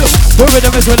 we get look. The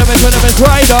rhythm is rider. The rhythm is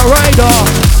rider.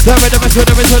 The rhythm is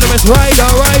rider.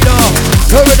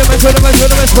 The rhythm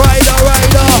is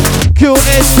rider.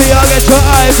 QSP, I get your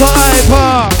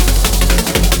hyper.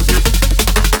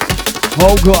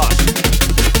 Oh God.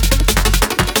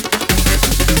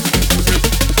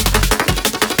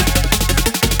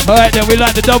 Alright then, we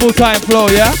like the double time flow,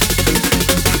 yeah?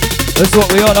 That's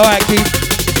what we on, alright Keith.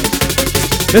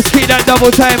 Let's keep that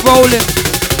double time rolling.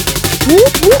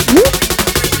 Whoop, whoop, whoop.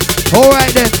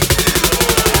 Alright then.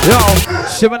 Yo,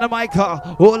 shimmer the mic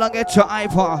up. All on get your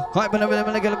iPod. Hype in the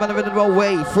rhythm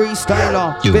way.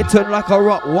 Freestyler. Bitten like a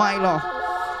rock whiler.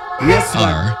 Yes,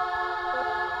 man.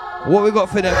 What we got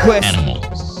for that quest? Animal.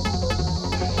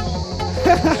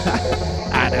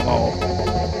 Animal.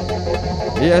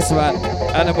 Yes, man.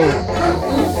 Animal.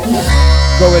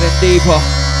 Going in deeper.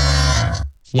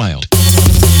 Wild.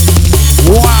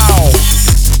 Wow.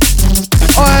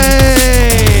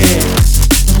 Hey.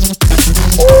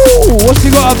 Ooh, what's he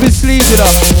got up his sleeve, you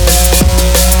know?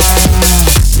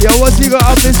 Yo, what's he got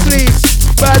up his sleeve?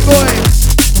 Bad boy.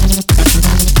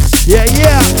 Yeah,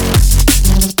 yeah.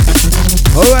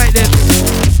 Alright then.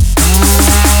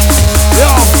 Yo.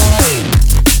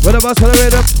 When I bust for the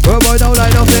rhythm, rude boy no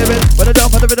like no favorite. When I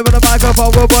jump on the rhythm with the microphone,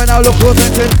 rude boy now look who's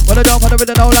entering. When I jump on the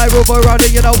rhythm, no like rude boy round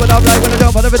it, you know what I'm like. When I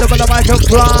jump on the rhythm with the mic and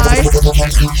fly.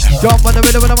 Jump on the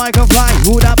rhythm with the mic and fly.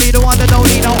 Who that be the one that don't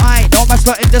need no eye? No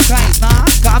master in disguise, nah,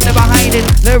 cause I'm never hiding.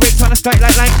 Lyrics on the strike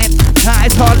like lightning, nah,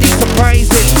 it's hardly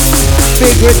surprising.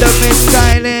 Big rhythm is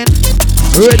styling,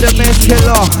 rhythm is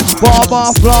killer. Bar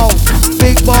flow,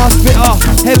 big bar spitter,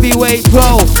 heavyweight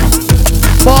flow.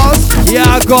 Bars,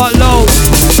 yeah I got loads.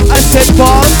 I said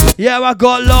bars, yeah I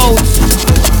got loads.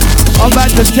 I'm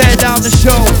about to tear down the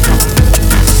show.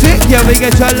 Sick, yeah we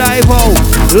get your live oh.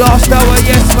 Last hour,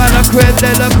 yes man, a crib,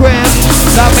 then a crib.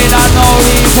 That mean I know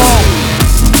repo.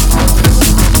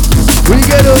 We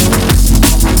get up.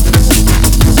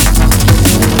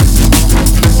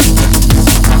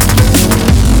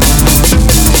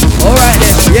 Alright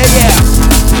then, yeah.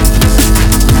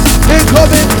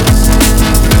 Incoming.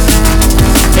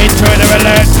 Intruder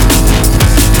alert.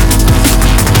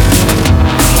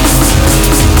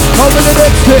 Over the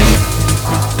next thing.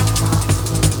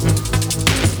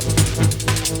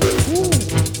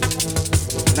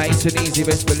 Nice and easy,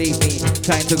 best believe me.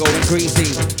 Time to go and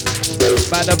greasy.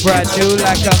 Man, a brand new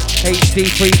like a HD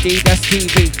 3D, that's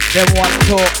TV. Then one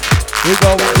talk, we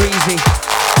go and greasy.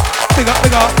 Big up,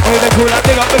 wave it cool up,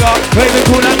 big up, wave it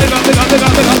cool up, big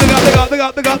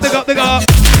up.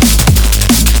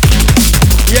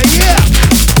 Yeah.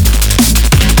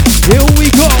 Here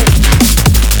we go.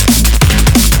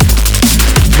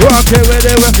 Rock it with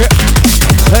it.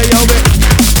 Hey yo,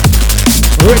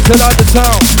 Richard on the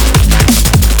sound.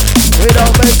 We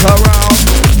don't mess around.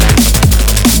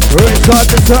 Richard on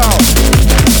the sound.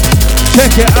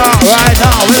 Check it out right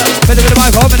now. With the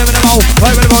mic on, with the mouth.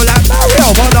 Right with the roll like Mario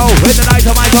Bono. With the night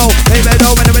on my toe. Hey man,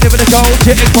 no, with the show.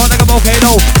 Shitting fun like a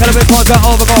volcano. Kind of bit cause I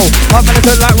overgo. I'm gonna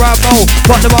turn like Rambo.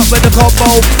 Got them up with the combo.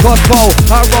 Crossbow,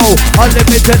 I roll.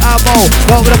 Unlimited ammo.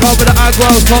 Go with the club with the aggro.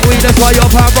 Smoke weed, that's why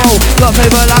you're pambo. Got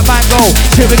flavor like mango.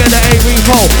 Shipping in the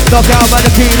A-repo. Knock out by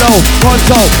the kilo.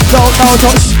 Console. Don't know,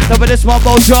 touch. Never this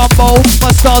mumbo jumbo.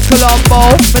 My stars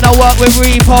Colombo. When I work with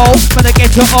repo. When I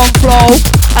get you on flow.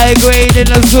 I agree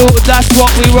in the zoo, that's what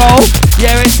we roll.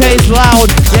 Yeah, it tastes loud,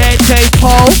 yeah, it tastes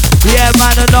cold. Yeah,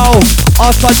 man, I know.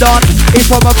 Oscar Don is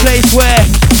from a place where,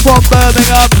 from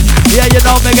Birmingham. Yeah, you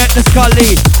know me get the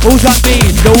scully. Who's that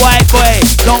mean? The white boy.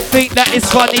 Don't think that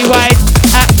it's funny, right?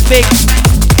 Act big,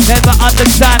 never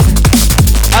understand.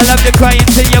 I love you crying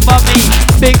to your mummy.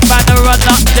 Big man, I run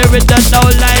up the rhythm, no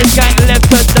lies. Gang left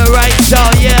to the right, so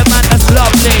yeah, man, that's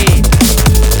lovely.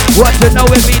 What you know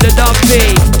with me, the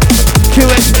Dumpy.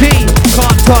 QSP,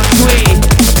 can't touch me.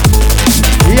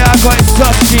 Yeah, I got it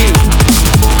sucky.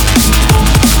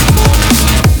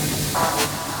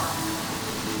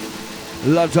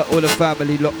 Loves up all the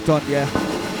family locked on, yeah.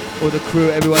 All the crew,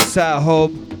 everyone sat at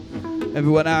home.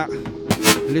 Everyone out,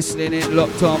 listening in,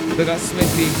 locked on. Big up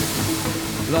Smithy.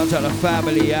 Loves up the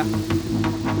family, yeah.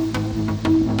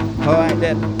 Alright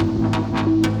then.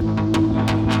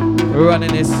 We're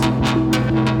running this.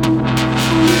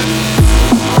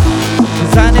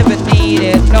 I never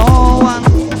needed no one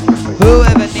who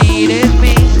ever needed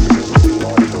me.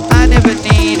 I never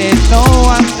needed no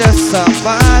one, just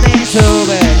somebody to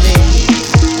believe.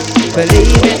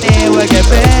 Believing it will get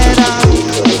better,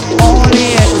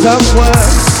 only ends up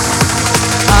worse.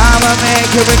 I'ma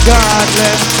make it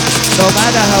regardless, no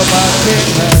matter how much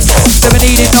it hurts. Never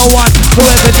needed no one who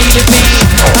ever needed me.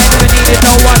 I never needed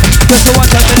no one, just the one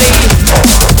to believe.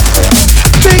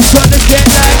 Big brothers get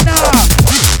like nah.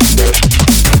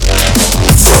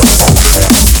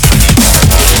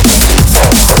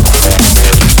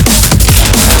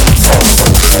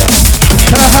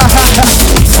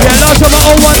 Yeah, lots of my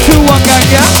 0121 gang,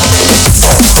 yeah?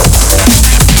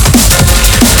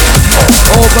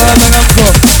 Oh, Birmingham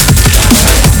Club.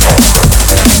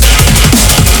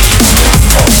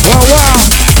 Wow.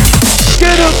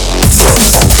 Get up.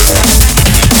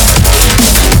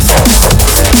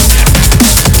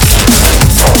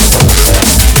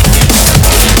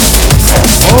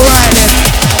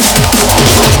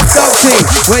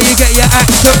 Where you get your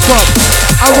action from?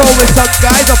 I roll with some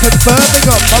guys up in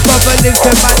Birmingham. My brother lives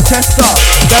in Manchester.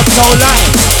 There's no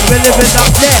lie, we're living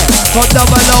up there from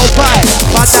 005.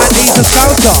 My dad needs a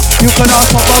scouter. You can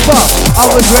ask my brother.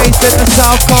 I was raised in the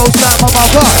South Coast like my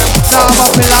mother. Now I'm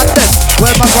up in London,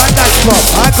 where my granddad's from.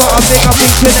 I got a bigger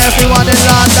picture than everyone in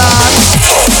London.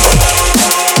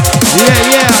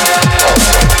 Yeah.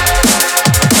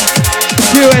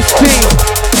 QSP,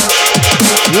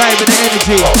 live with the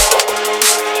energy.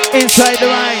 Inside the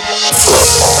line.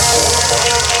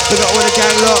 We got all the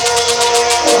gang locked.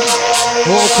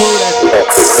 All cool then.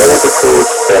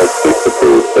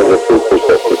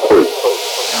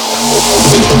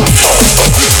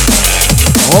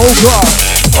 Oh God.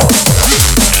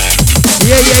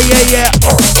 Yeah.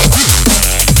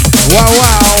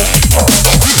 Wow.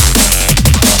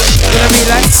 Gonna be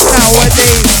like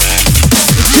nowadays.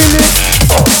 Feel it?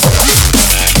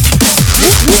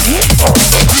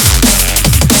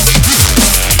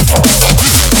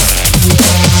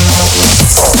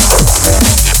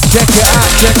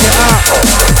 Check it out.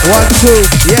 1, 2,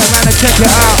 yeah man, check it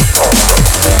out.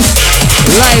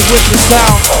 Live with the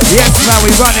sound. Yes man, we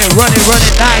run it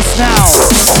nice now.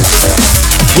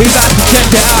 We got to check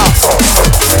it out.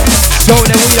 So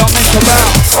that we don't mess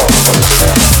about.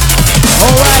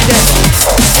 Alright then.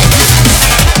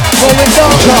 Going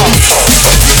darker.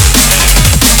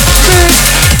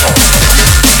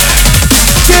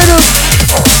 Get up.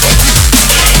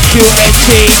 QSP.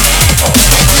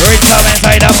 Return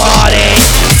inside the party.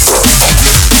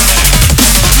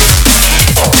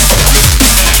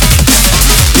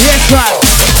 Yes, man.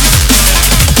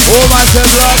 All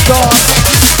myself locked on.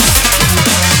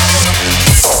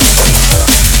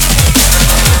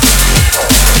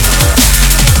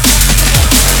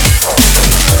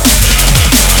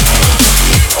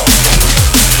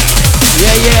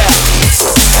 Yeah.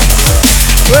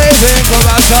 Waving from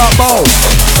a sharp bow.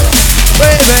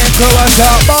 Waving from a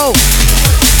sharp bow.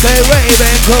 Say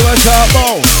waving to a sharp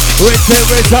bow. With it,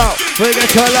 we get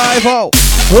your live out.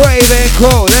 Raving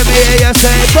crew, let me hear you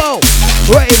say bow.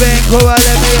 Raving crew,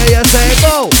 let me hear you say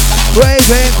bow.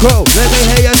 Raving crew, let me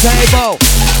hear you say bow.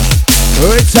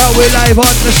 Rinse out, we live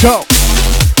on the show.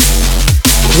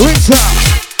 Rinse out.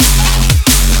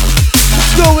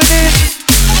 Going in.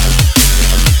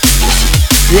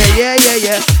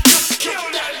 Yeah.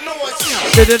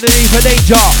 To the need for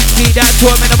danger, keep that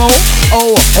to a minimal.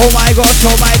 Oh my God,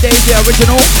 so my danger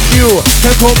original. You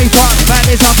can call me fun, man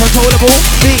is uncontrollable.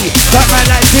 B, that man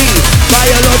like C,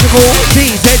 biological.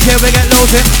 D, said here we get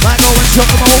loaded, might go and shock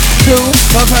them all. 2,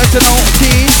 for personal.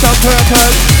 T, some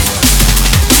purpose.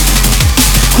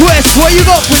 Quest, what you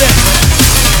got for them?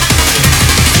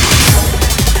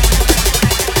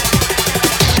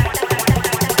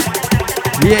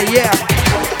 Yeah.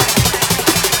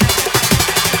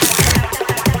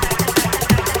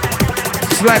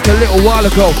 Like a little while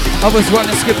ago, I was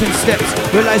running, skipping steps,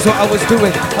 realized what I was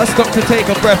doing, I stopped to take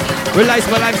a breath,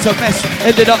 realized my life's a mess,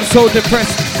 ended up so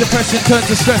depressed, depression turned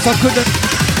to stress, I couldn't.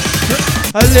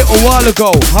 A little while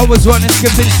ago, I was running,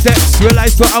 skipping steps,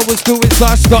 realized what I was doing, so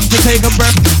I stopped to take a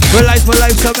breath, realized my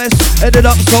life's a mess, ended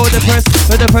up so depressed,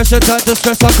 the depression turned to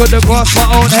stress, I couldn't grasp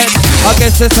my own head. I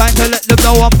guess it's time to let them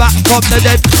know I'm back from the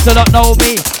dead. Still don't know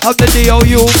me, I'm the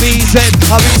DOUBZ.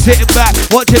 I've been sitting back,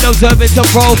 watching, observing the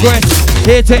progress.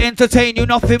 Here to entertain you,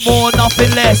 nothing more, nothing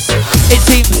less. It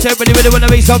seems everybody really wanna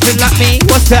be something like me.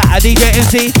 What's that, a DJ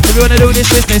MC? If you wanna do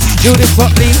this business, do this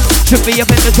properly. Should be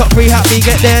up in the top 3, happy,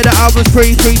 get there, the album's free.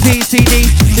 3T, CD,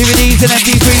 DVDs and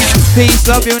MP3s. Peace,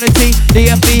 love, unity,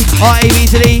 DFB,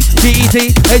 RABCD,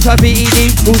 GET,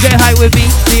 HIPED. Who's get high with me?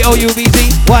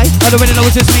 DOUBZ. Why? I don't really know,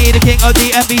 it's just me, the king of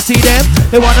the MBC. Them,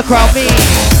 they wanna crown me.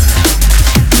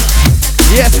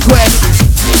 Yes, Quest.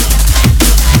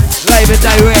 Live and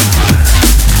direct.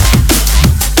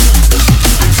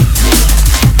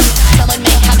 Someone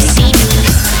may have seen me.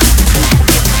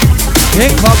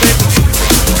 Incoming.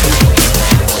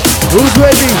 Who's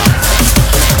ready?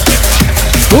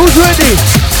 Who's ready?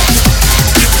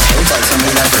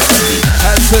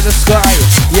 Hands to the sky.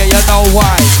 Yeah, you know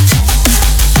why.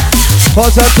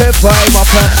 Positive vibe up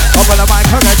on the mic,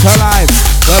 I'll get you live.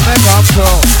 When we come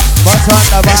through, what's on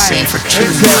the vibe?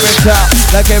 It's here, it's out,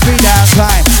 like every damn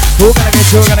time. Who gonna get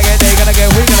you, gonna get they, gonna get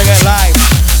we, gonna get live.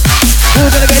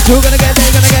 Who gonna get you, gonna get they,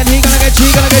 gonna get he, gonna get she,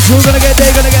 gonna get you, gonna get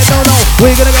they, gonna get no,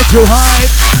 we gonna get you high.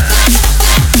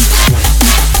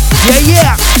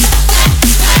 Yeah.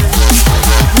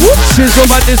 Whoop, shizzle,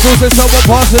 my nizzle, so someone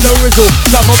pass it a rizzle.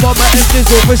 Double bomber and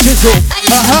dizzle for shizzle.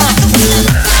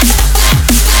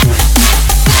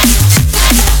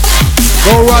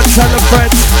 Go run, tell a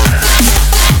friend.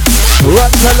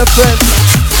 Run, tell a friend.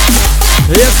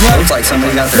 Yes, man. Looks like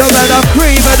somebody got No their man,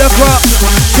 cream of the crop,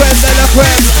 creme de la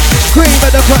creme, cream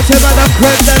of the crop, man,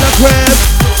 creme de la creme,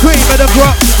 cream of the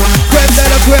crop, creme de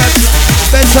la creme,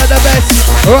 best of the best.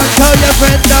 Run tell your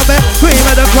friend of me, cream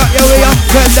of the crop, yeah we are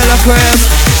creme de la creme,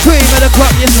 cream of the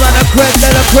crop, yes man, creme de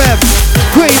la creme,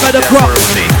 cream of the crop,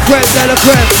 creme de la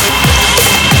creme.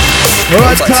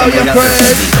 Run tell your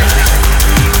friend.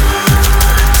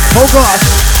 Oh gosh,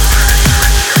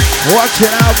 watch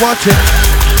it out, watch it.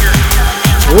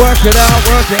 Work it out,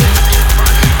 work it.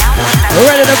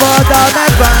 Ready to go down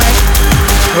that line.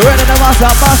 Ready to bust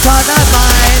on that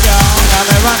line. Yo, I've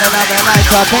been running, I've been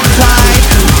lights up inside.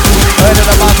 Ready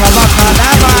to bust on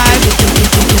that line.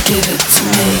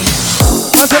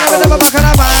 What's in the middle of a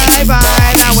bye.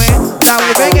 Now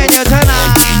we bringing you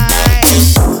tonight.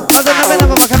 What's in the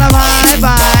middle of a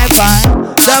bye.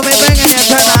 Now we bringing you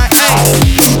tonight. Hey.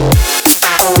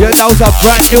 You know the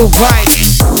brand new vibe.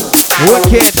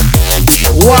 Wicked.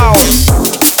 Wow.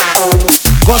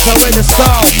 Bust up with the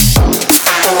sound.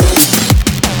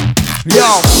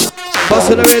 Yo. Bust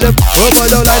to the rhythm. Rub my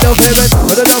down like no favorite.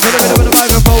 Put it down for the rhythm with the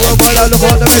microphone. Rub my down the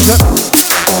ball, the mission.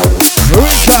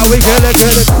 Reach out, we kill it.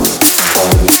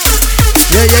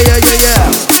 Yeah.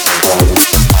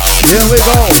 Here we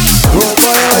go. Rub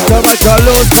my down, come on, to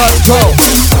lose control.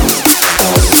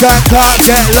 Shot clock,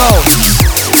 get low.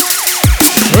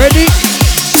 Ready?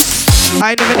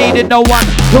 I never needed no one,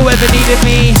 whoever needed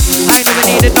me. I never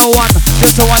needed no one,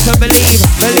 just the one to believe.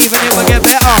 Believing it will get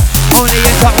better, only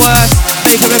it got worse.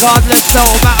 Make it regardless, no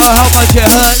matter how much it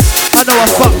hurts. I know I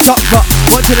fucked up, but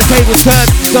once the tables turn,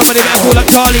 somebody better call like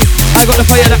Charlie. I got the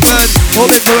fire that burns,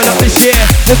 hoping for it up this year.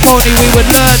 If only we would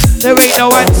learn, there ain't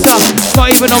no answer, not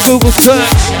even on Google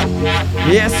search.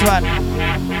 Yes man,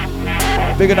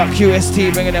 bigging up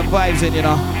QST, bringing them vibes in, you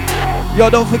know.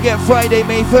 Yo, don't forget Friday,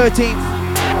 May 13th.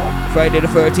 Friday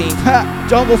the 13th,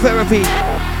 Jungle Therapy,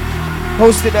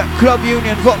 hosted at Club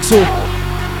Union, Vauxhall.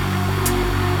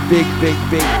 Big.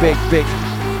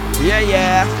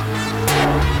 Yeah.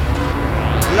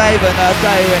 Live and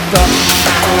director.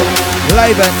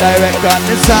 Live and director on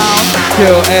the sound.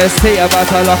 QST about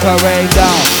to lock a rain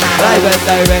down. Live and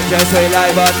direct, just say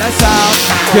live on the sound.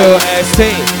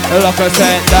 QST, lock a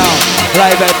set down.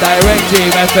 Live and direct,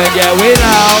 GMFN, yeah we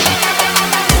loud.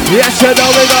 Yes, you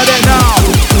know we got it now.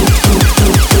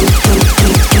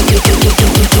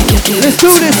 Let's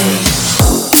do this.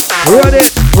 Run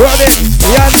it.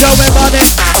 Yeah, know we on it.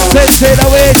 Sense in the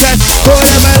weakness. Go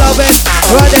them I love it.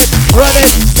 Run it.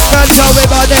 Man, know we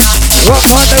on it. Rock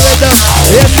on the rhythm.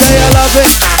 Yes, I love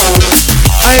it.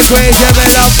 I crazy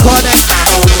when I'm connect.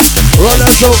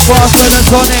 Rolling so fast with the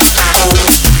tonic.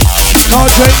 No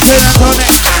drinks in the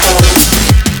tonic.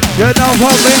 You know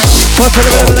what me? What's the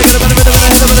rhythm?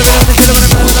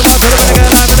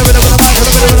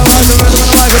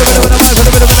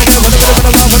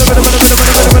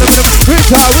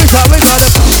 Reach out, we got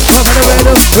it. Up in the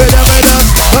rhythm, up in the rhythm,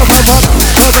 up in the rhythm.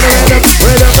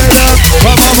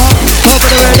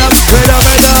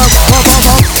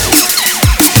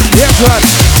 Yes, right.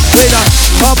 Later,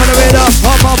 up in the rhythm,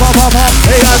 up.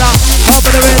 Hey, now, up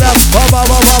in the rhythm, up.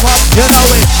 You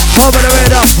know it. Up in the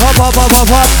rhythm, up.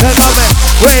 You know me.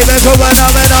 Waving to when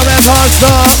I'm in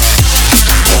faster.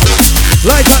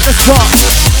 Light up the spot.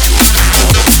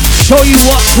 Show you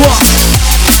what's what.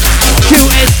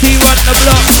 QST run the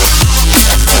block.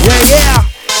 Yeah.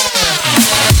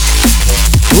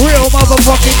 Real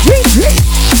motherfucking G.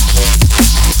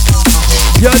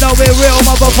 You know we real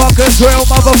motherfuckers, real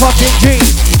motherfucking G.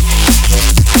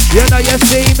 You know you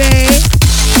see me.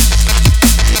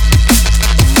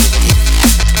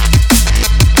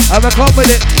 Have a come with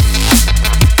it.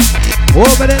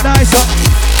 Open it nice up.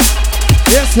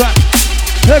 Yes, right.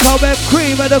 Look how we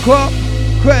cream of the crop.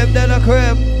 Creme de la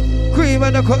creme. Cream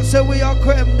of the crop. So we are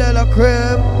creme de la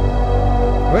creme.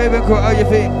 Raven Crow, how you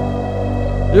feel?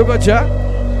 You good, yeah?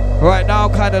 Right now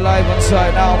I'm kind of live on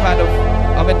site. Now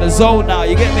I'm in the zone now,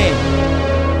 you get me?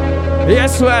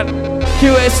 Yes, man.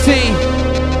 QST.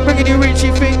 Bringing you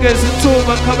Richie Fingers and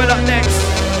Toolman coming up next.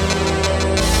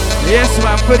 Yes,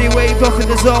 man. Pretty waved up in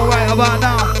the zone right about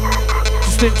now.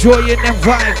 Just enjoying them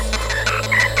vibes.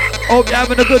 Hope you're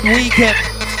having a good weekend.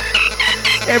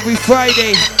 Every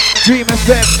Friday, Dream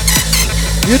FM.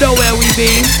 You know where we be.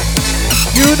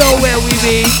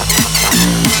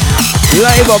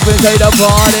 Live up inside the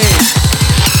party.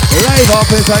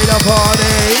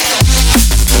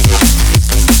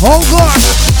 Oh gosh.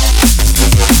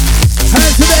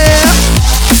 Hands in the air.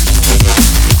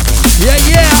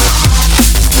 Yeah.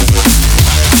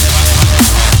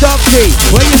 Stop.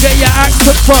 where you get your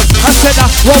accent from? I said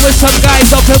I roll with some guys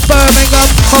up in Birmingham.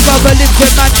 My brother lives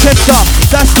in Manchester,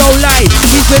 that's no lie.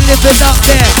 He's been living up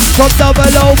there from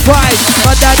 005.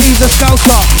 My daddy's a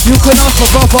scouser, you can ask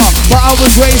my brother, but I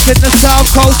was raised in the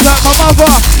south coast like my mother.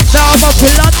 Now I'm up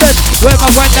in London, where my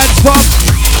granddad's from.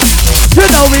 You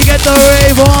know we get the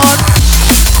rave on.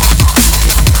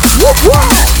 Whoop whoop.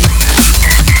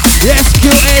 Yes,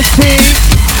 QST.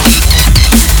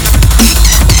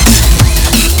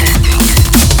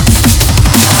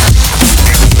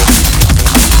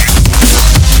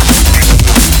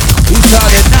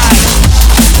 Sounded nice.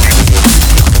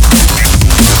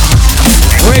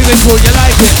 Ravenswood, you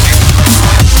like it?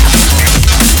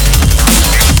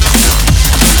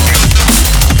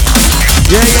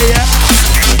 Yeah.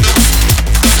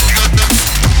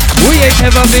 We ain't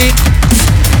never been.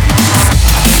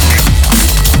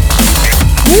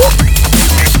 Woo.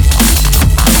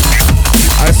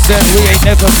 I said we ain't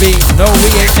never been. No, we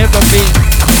ain't never been.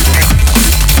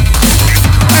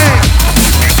 Hey.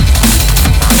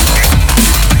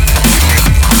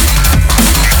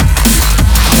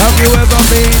 Have you ever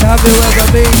been? Have you ever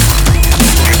been?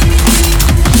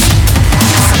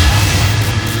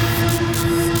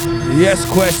 Yes,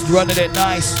 Quest, running it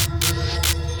nice.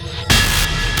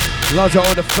 Larger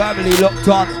all the family locked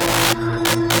on.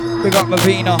 Big up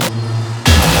Mavina.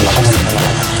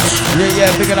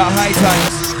 Yeah, big up High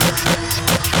Times.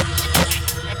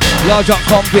 Large up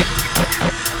Convict.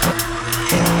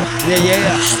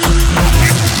 Yeah.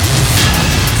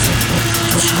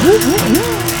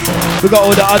 We got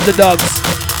all the underdogs.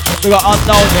 We got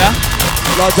Unknown, yeah?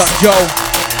 Large up Joe.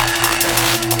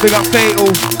 We got Fatal.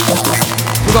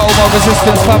 We got all my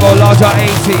Resistance Fabo, large up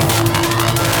 80.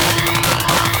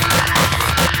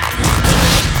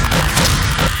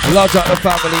 Large up the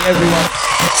family, everyone.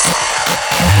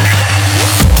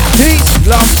 Peace,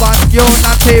 love, fun,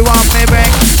 unity, one me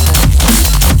bring.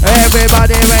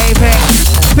 Everybody raving.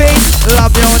 Peace,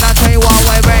 love, unity, one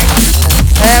way bring.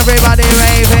 Everybody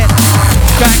raving.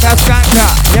 Skanka,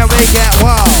 yeah we get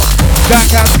wow.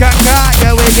 Skanka,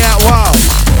 yeah we get wow.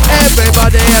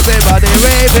 Everybody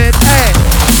raving, hey.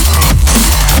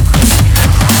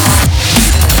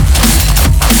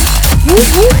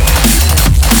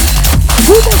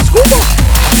 Scuba.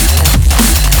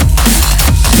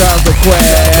 Sounds the quest.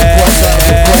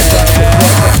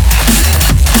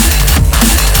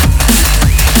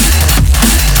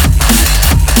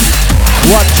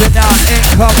 Watching out,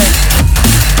 incoming.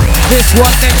 This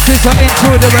one next is an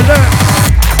intruder alert.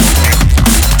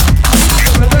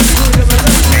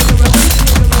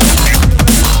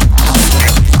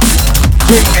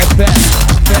 Bring it back.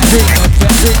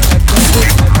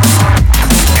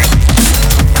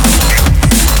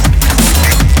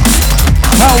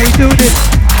 How we do this?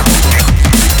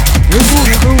 We're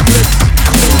ruthless.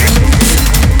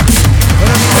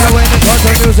 When it comes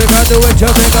to music, I do it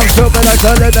jumping, I'm stupid, I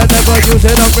tell it, I never use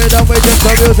it, I'm rhythm, we just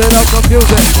abuse it, I'm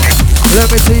confusing. Let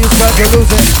me see you start to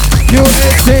lose it.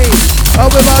 QAT, are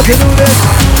we about to do this?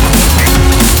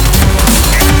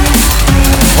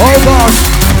 Oh gosh,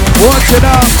 watch it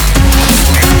out.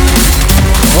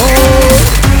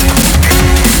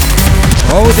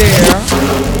 Oh dear.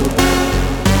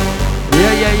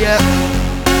 Yeah.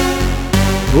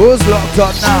 Who's locked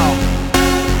on now?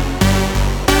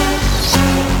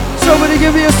 Somebody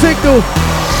give me a signal.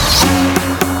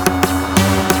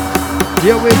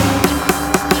 Yeah, we.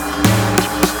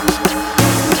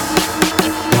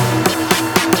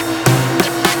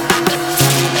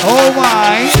 Oh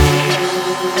my.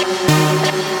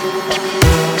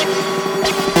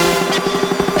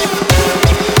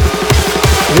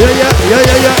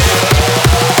 Yeah.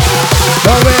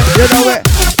 You know it.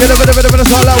 Get a bit of a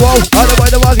solo, whoa. All the way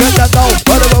the ones get that though.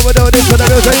 All the way we do this for the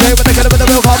music, hey, when they get a bit of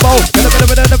a combo. Get a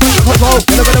bit of the control.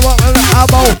 Get a bit of what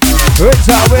ammo. It's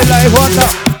how we live on the.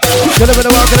 Get a bit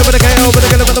of what, get a bit of KO, but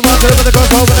get a bit of what, get a bit of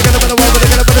control, but get a bit of what, but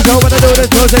get a bit of show, when I do this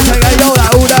music, say, hey, yo, that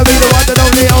who that be the one that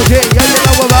only OG. Yeah, you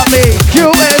know about me.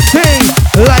 QST,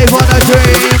 live on a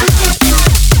dream.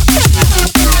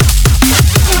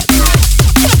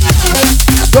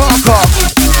 Darker.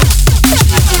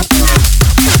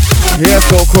 Yeah,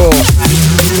 so cool.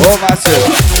 Oh, massive.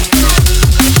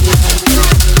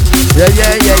 Yeah.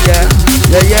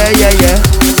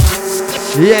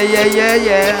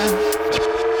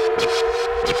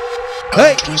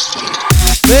 Hey.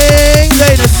 Things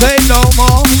ain't the same no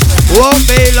more. Won't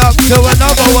be locked to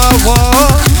another world war.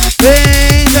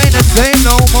 Things ain't the same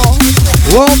no more.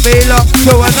 Won't be locked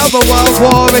to another world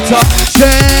war. It's a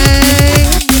shame.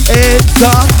 It's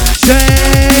a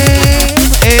shame.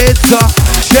 It's a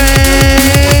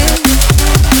shame.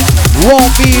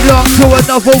 Won't be locked to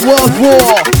another world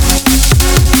war.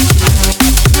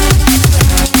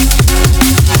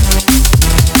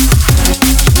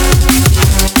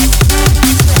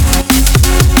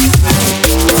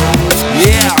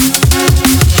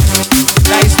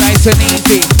 nice and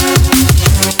easy.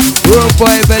 Rude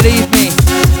boy, believe me.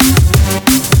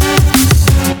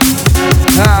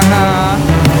 Ha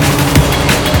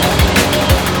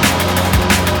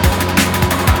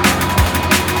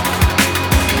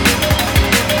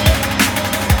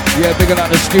Yeah, bigger than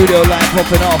the studio line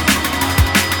popping off.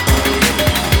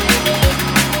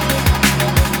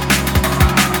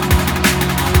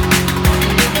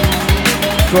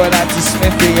 Going out to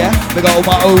Smithy, yeah? We got all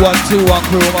my 0121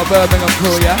 crew, all my Birmingham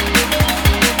crew, yeah?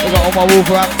 We got all my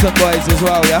Wolverhampton boys as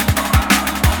well, yeah?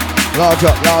 Large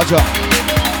up, large up.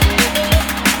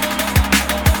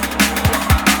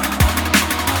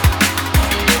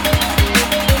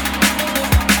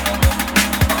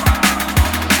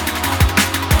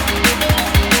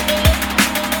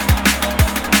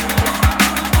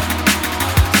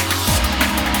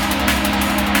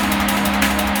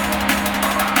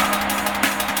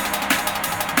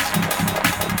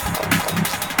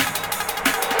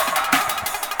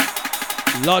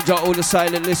 Large out all the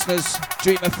silent listeners,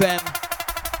 Dream FM.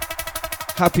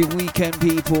 Happy weekend,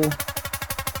 people.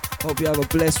 Hope you have a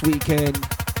blessed weekend.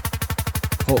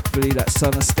 Hopefully that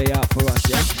sun will stay out for us,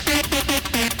 yeah?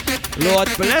 Lord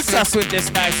bless us with this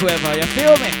nice weather, you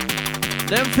feel me?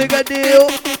 Them figure deal.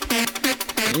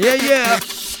 Yeah, yeah.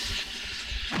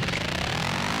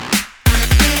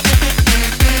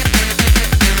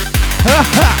 Ha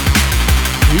ha.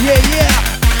 Yeah, yeah.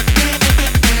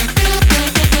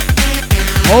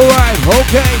 Alright,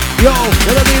 okay, yo,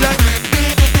 gonna be like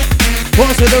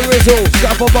Boss with the rizzle,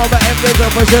 strap a bomber and rizzle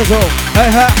for shizzle.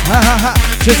 Hey ha, ha ha ha,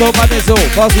 shizzle my nizzle.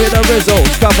 Boss with the rizzle,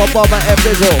 strap a bomber and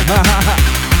rizzle. Ha ha ha.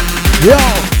 Yo,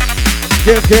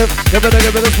 give it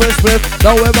a split.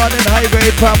 No, we're running high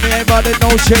grade, fam, we ain't running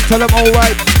no shit. Tell them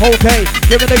alright, okay,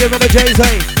 give it a Jay-Z.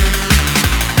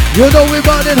 You know we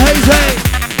running hazy.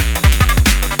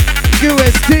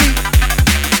 UST,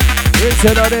 it's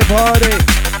another party.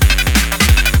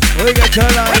 We get your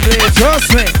lively,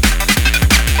 trust me.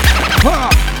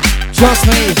 Ha! Trust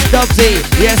me, Dubsy,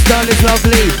 yes, darling,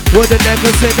 lovely. Wouldn't they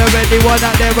consider anyone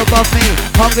out there above me?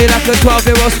 Hungry like a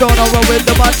 12-year-old stone over with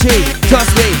the munchie. Trust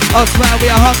me, us man,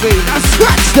 we are hungry. Now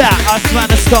scratch that, us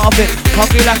man are starving.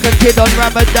 Hungry like a kid on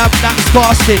Ramadan, that's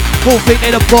fasting. Full thing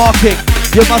in a barking.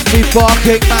 You must be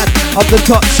barking, man. I'm the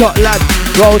top shot lad.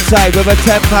 Roadside with a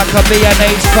 10-pack of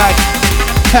B&H bag.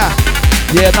 Ha!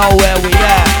 You know where we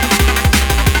at.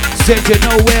 Said you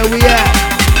know where we at.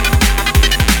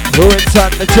 Who it's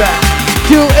on the track?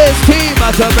 QST,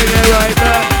 must have bring it right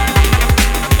back.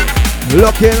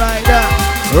 Looking like that,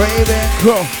 Raven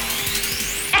Crow.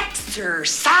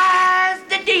 Exercise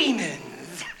the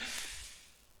demons.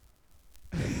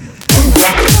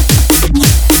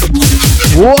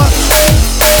 What?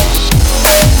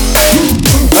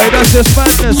 Hey, that's just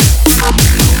madness.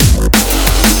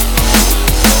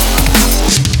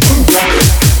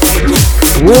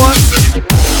 What?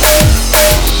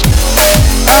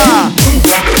 Ah.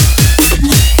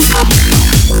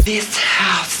 This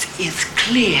house is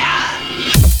clear.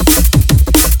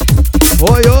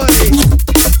 Oi, oi.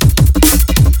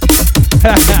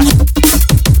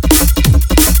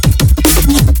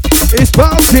 It's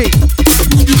bouncy.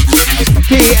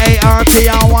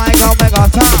 P-A-R-T-R-Y, come make a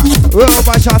time. Real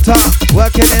by shutter.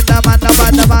 Working in the man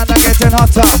are getting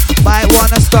hotter. Might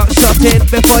wanna stop shotting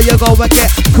before you go and get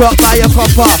cropped by your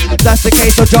copper. That's the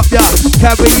case, so drop ya.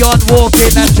 Carry on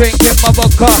walking and drinking my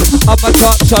vodka. I'm a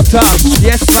top shutter.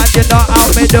 Yes, man, you know how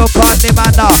me do party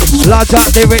manner. Large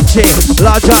up the Richie,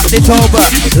 large up the Tober.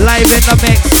 Live in the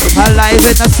mix, alive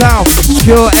in the sound.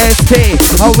 QST,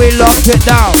 how we lock it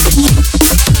down.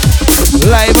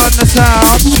 Live on the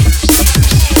sound.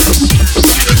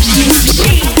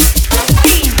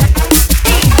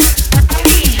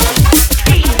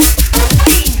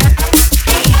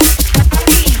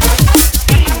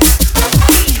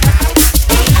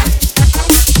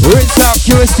 Rinse out,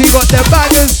 QST got their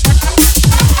bangers.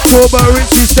 Cobra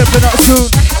Richie stepping up soon.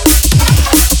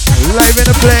 Live in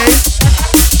the place.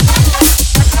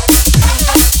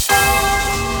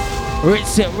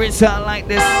 Rinse out like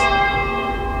this.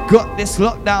 Got this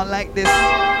lockdown like this.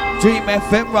 Dream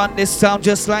FM run this sound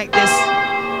just like this.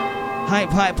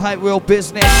 Hype, real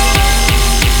business.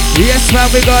 Yes, man,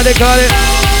 we got it.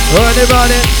 Run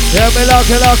it. Yeah, we lock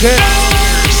it.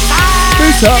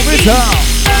 Rinse out.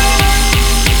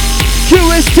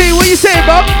 QST, what you saying,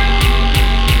 Bob?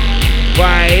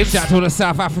 Vibes. Shout out to all the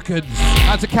South Africans.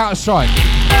 That's a Counter-Strike.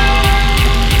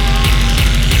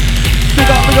 Big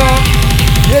up.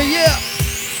 Yeah.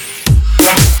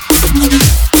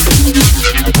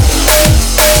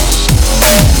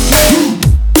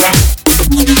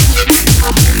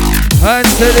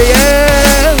 Hands to the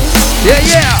air.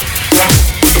 Yeah.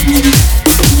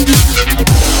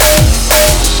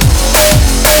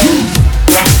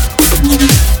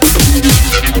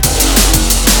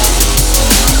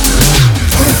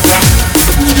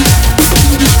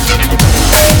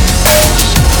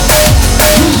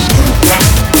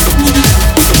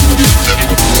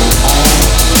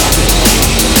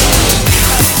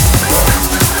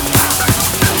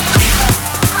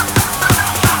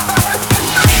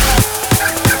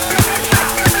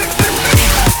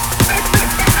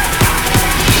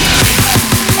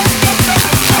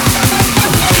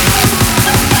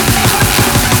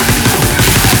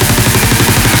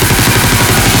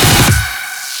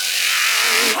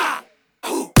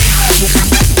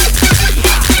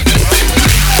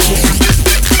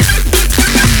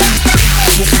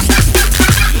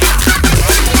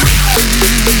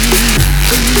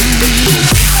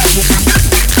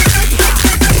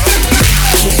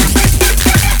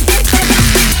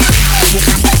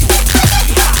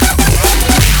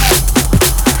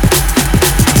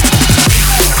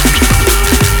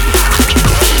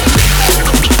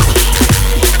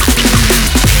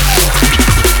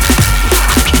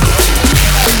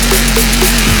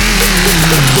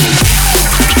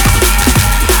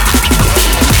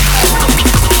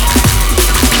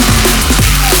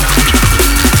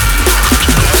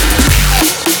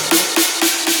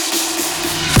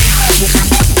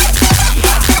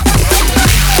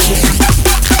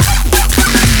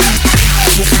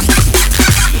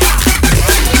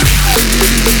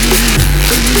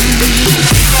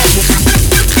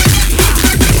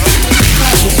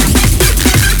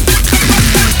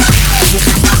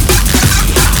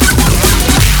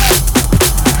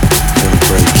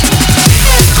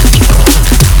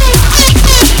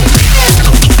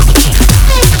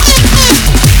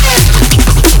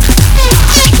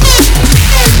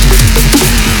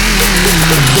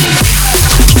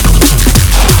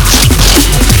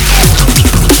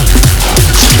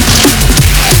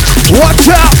 Watch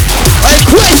out! Hey,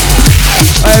 Chris!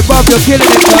 Hey, Bob, you're killing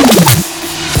it, man.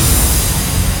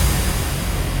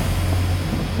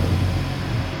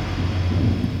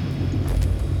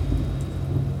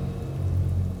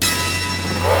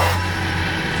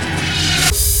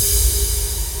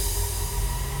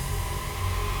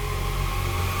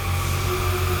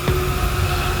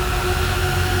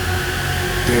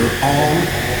 They're all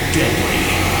deadly.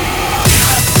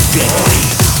 Deadly.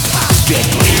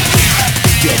 Deadly.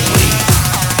 Deadly.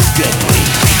 Deadly.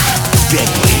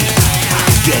 Deadly.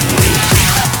 Deadly.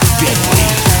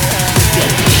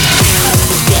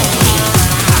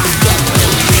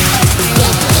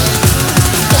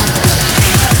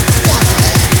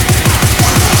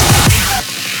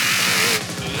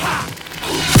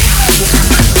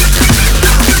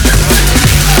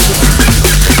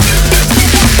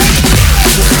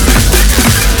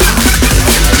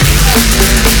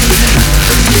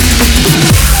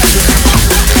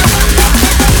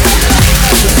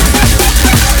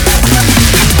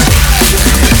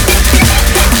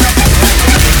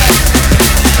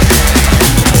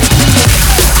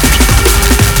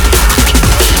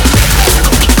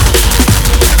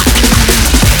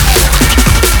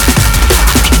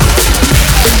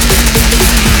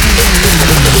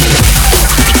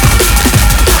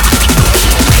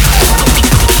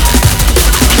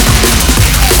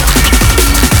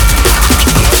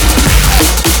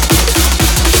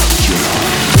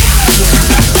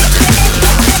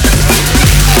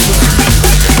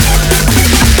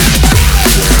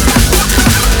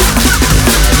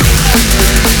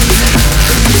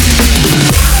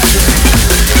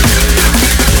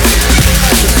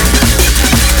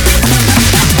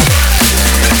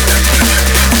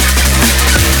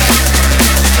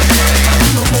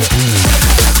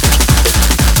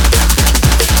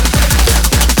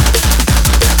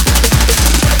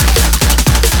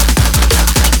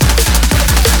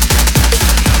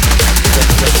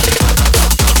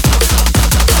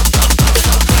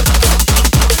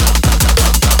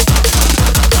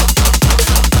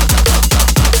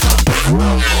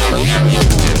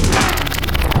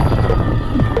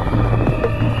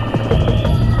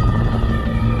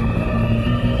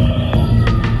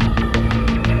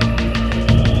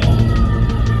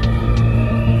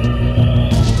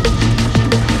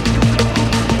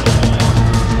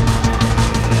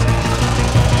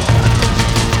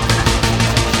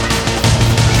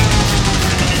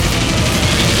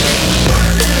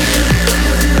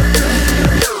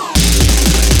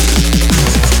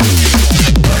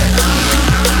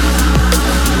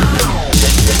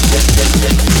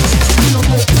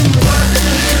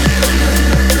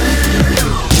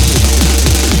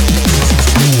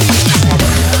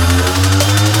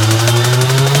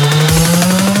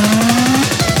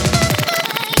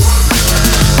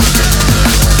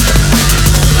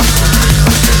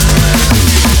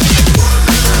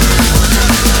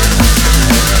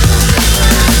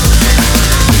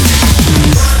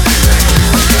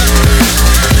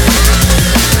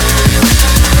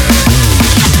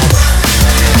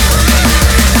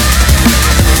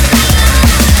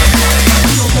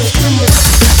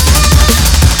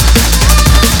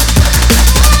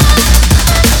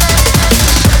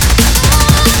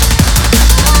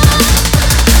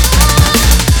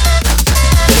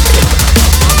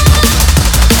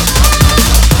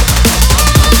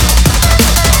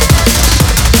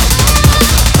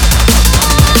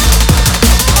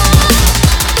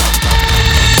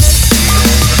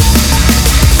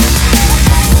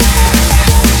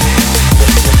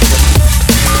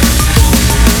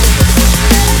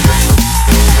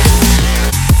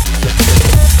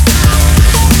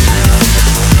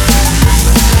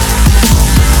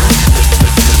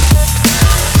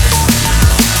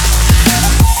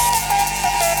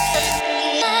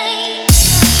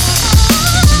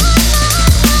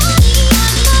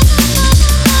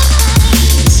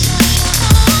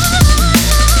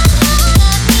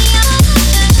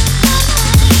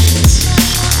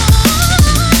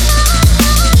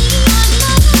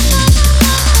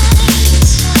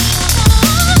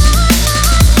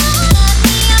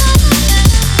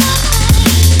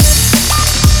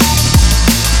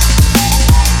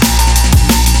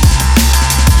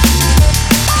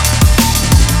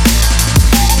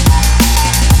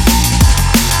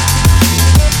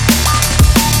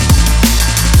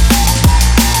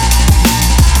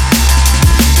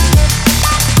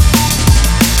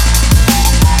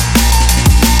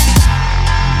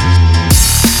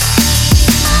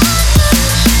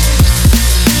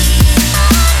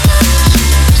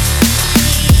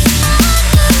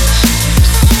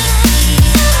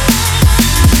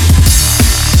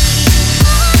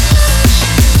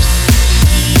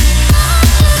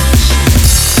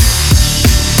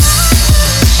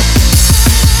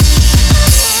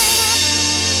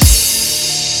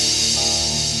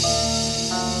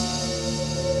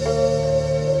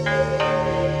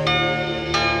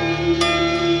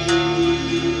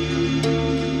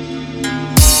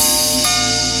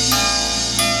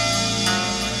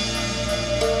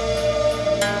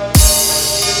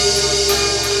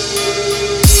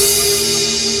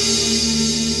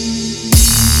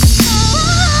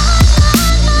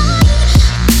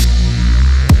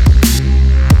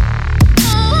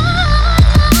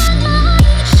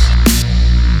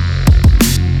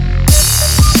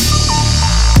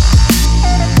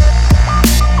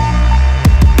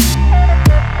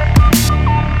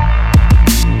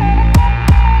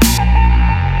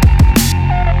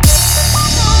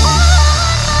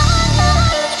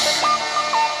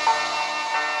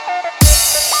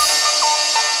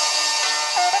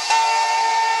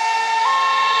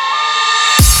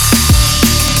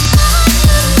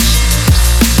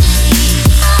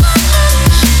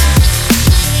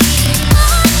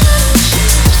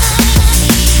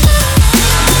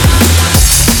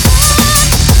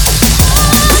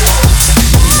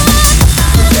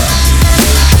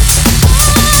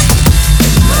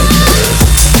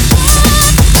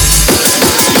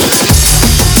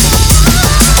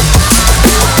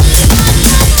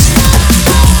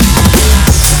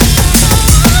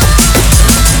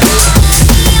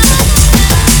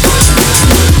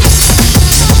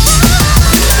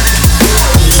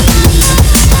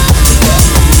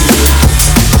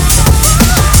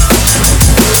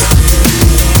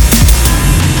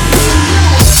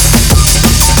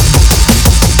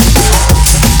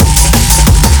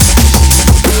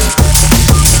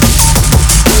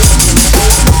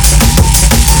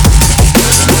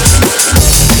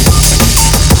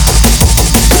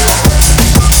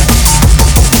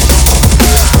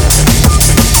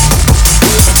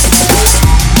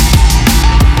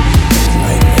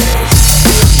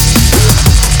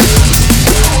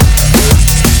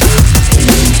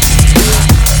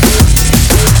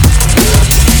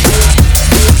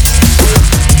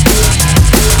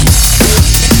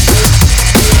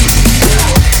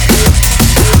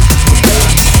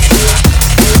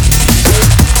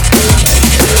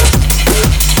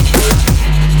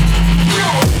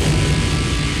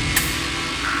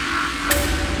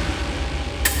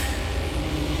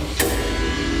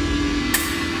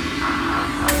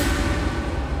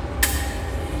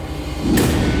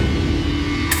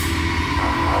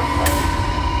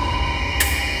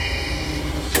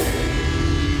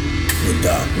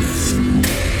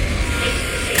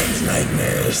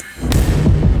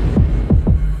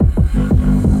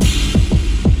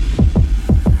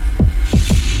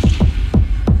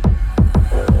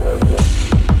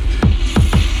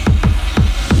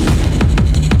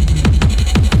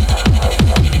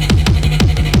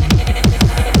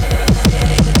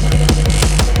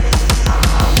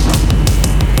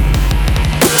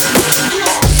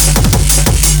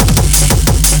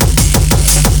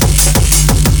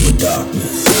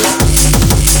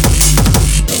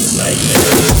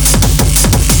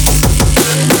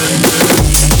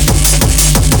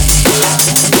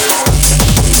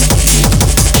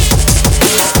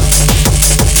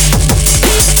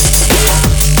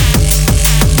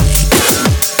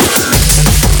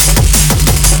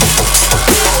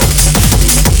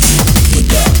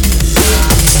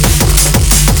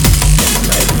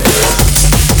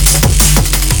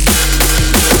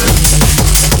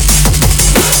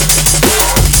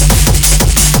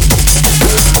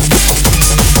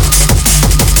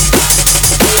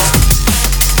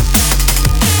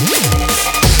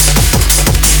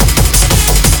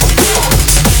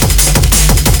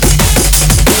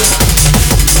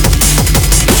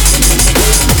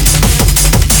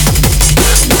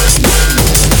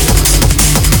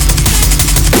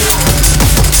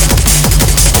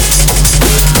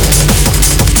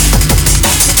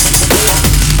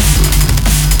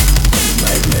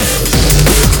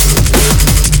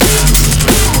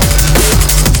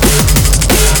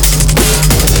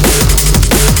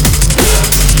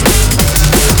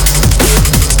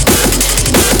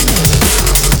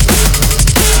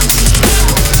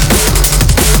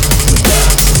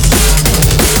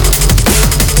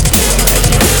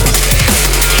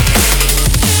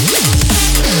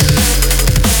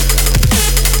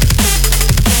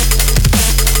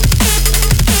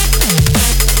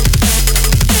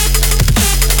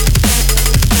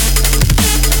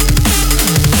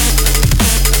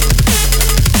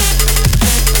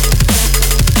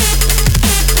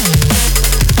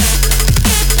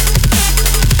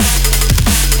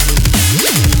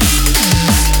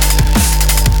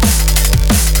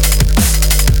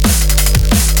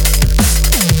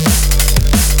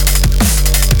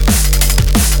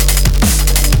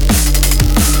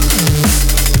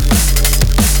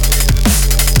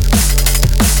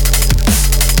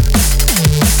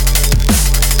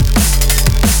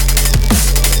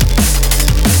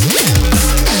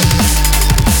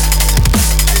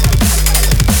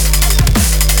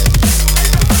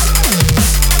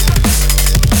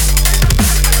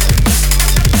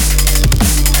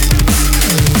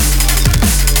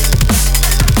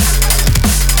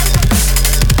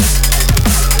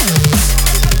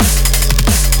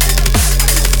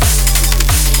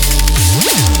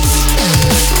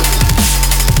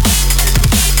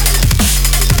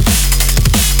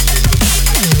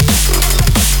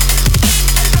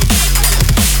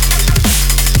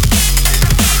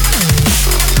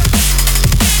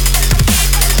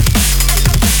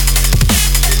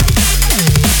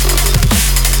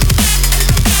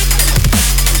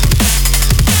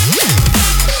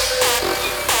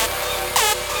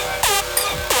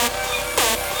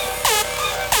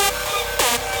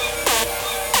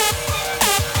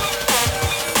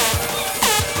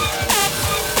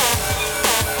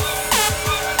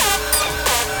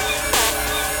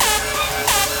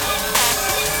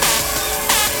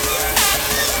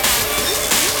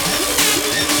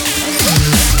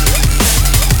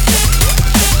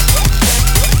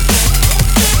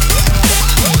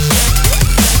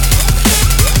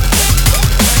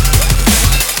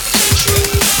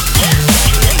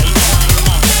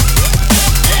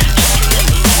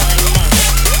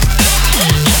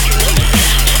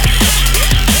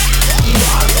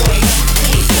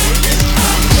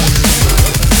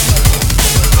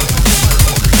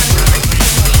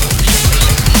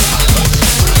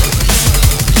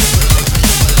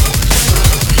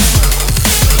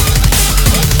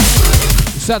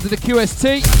 Shout out to the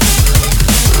QST.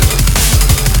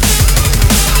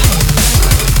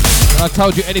 I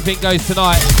told you anything goes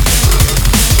tonight.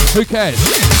 Who cares?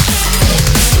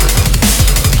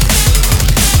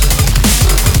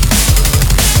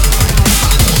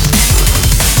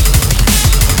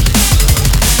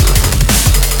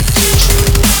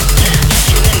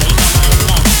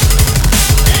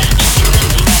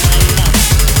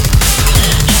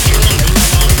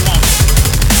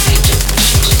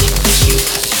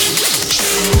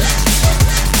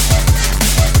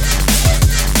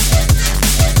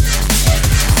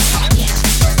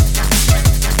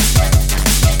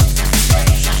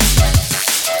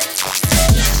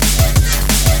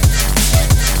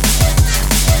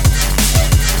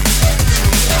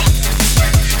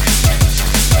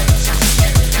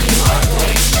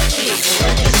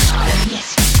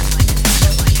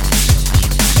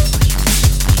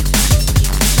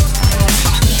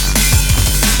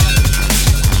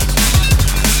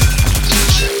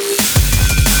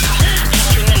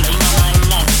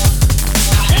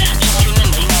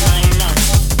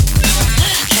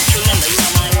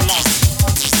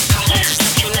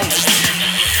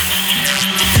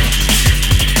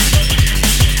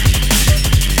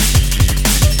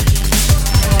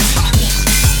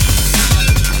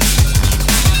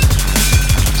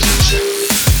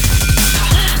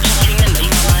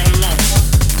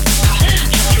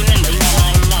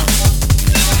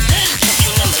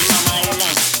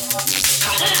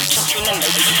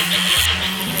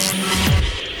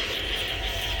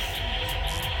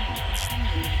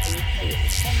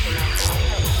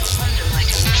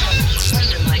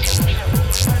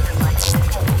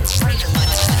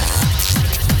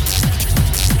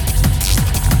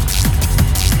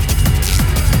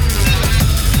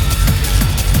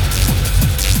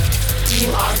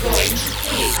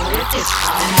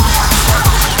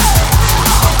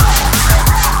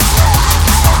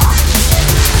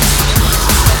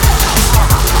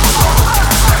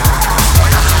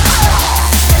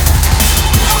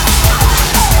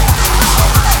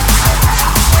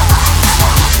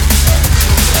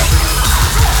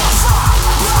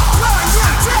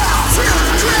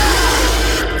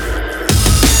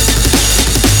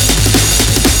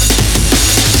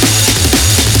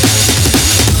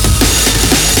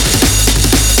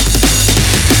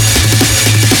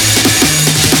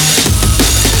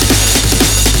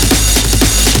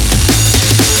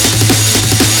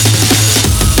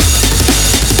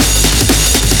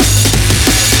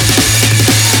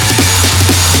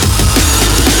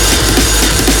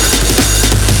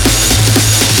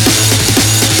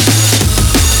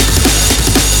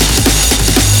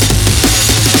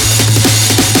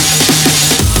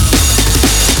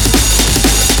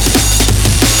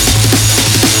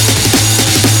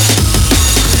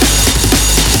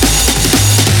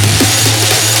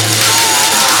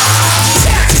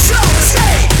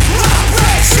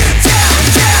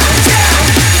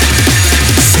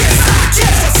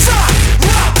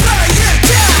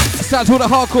 Out to all the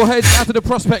hardcore heads, out to the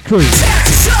Prospect crew.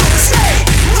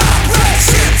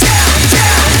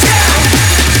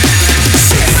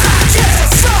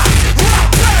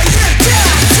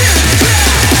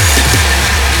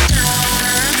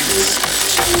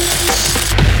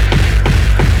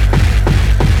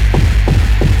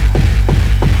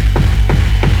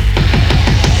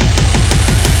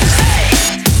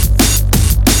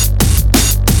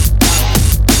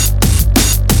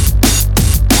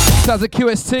 That's at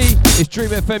QST, it's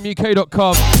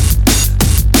dreamfmuk.com,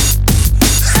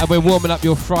 and we're warming up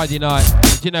your Friday night.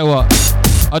 Do you know what?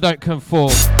 I don't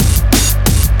conform.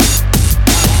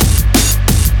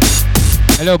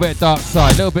 A little bit of dark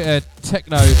side, a little bit of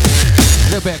techno, a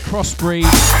little bit of crossbreed,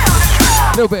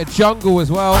 a little bit of jungle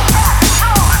as well,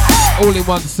 all in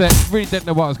one set. Really didn't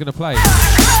know what I was going to play.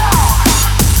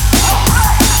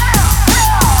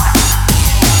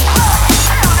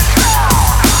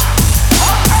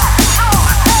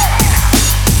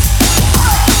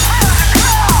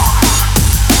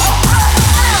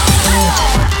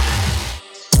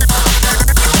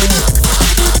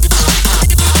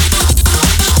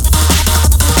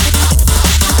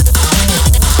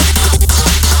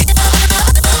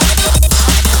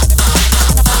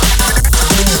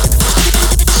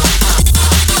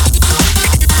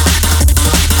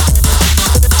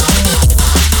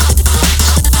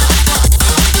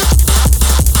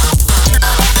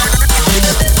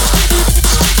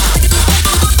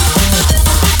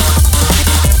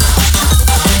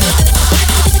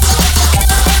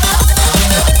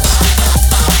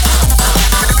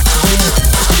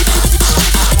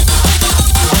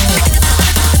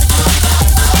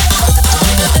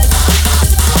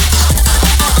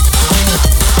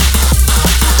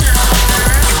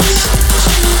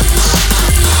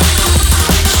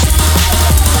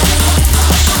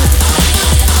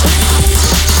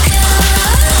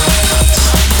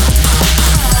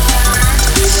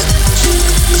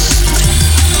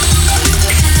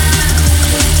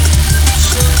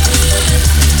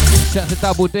 to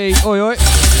Double D. Oi, oi.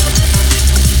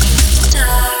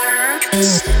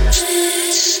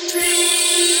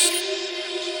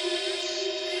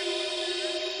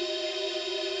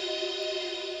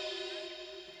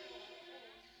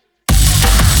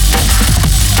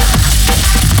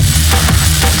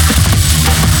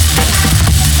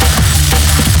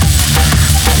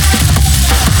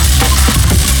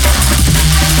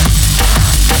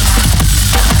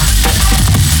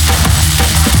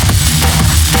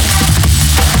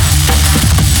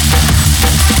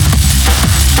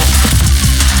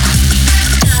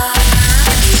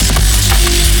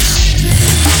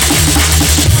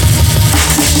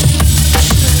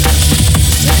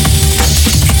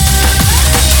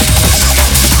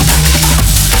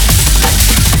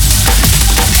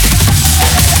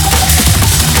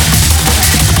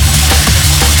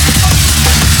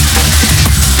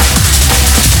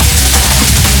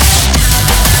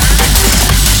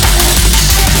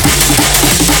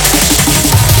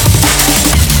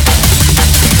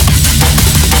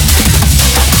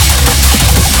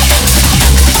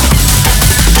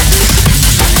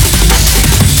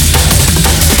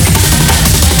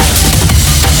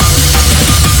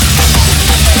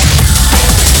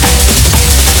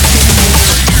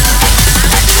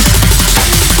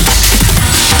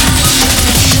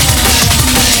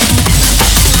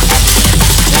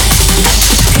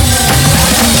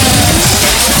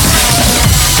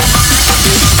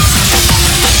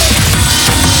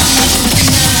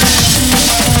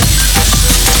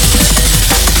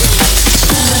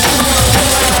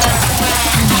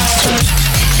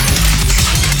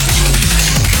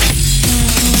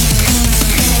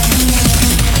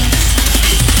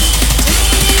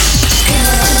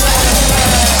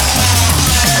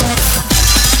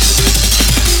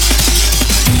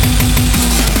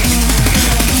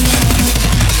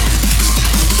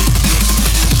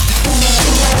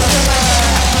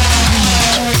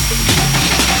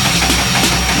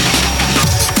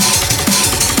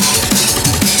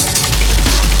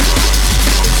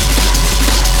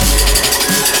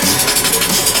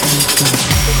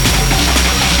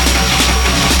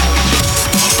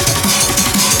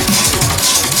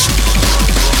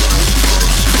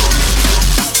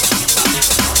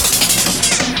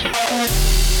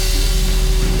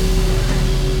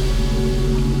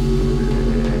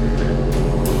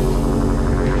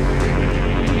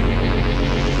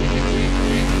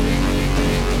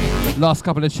 Last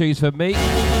couple of tunes for me.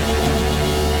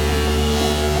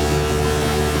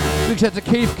 Big shout to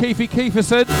Keithy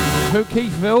Keitherson from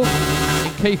Keithville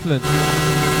in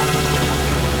Keithland.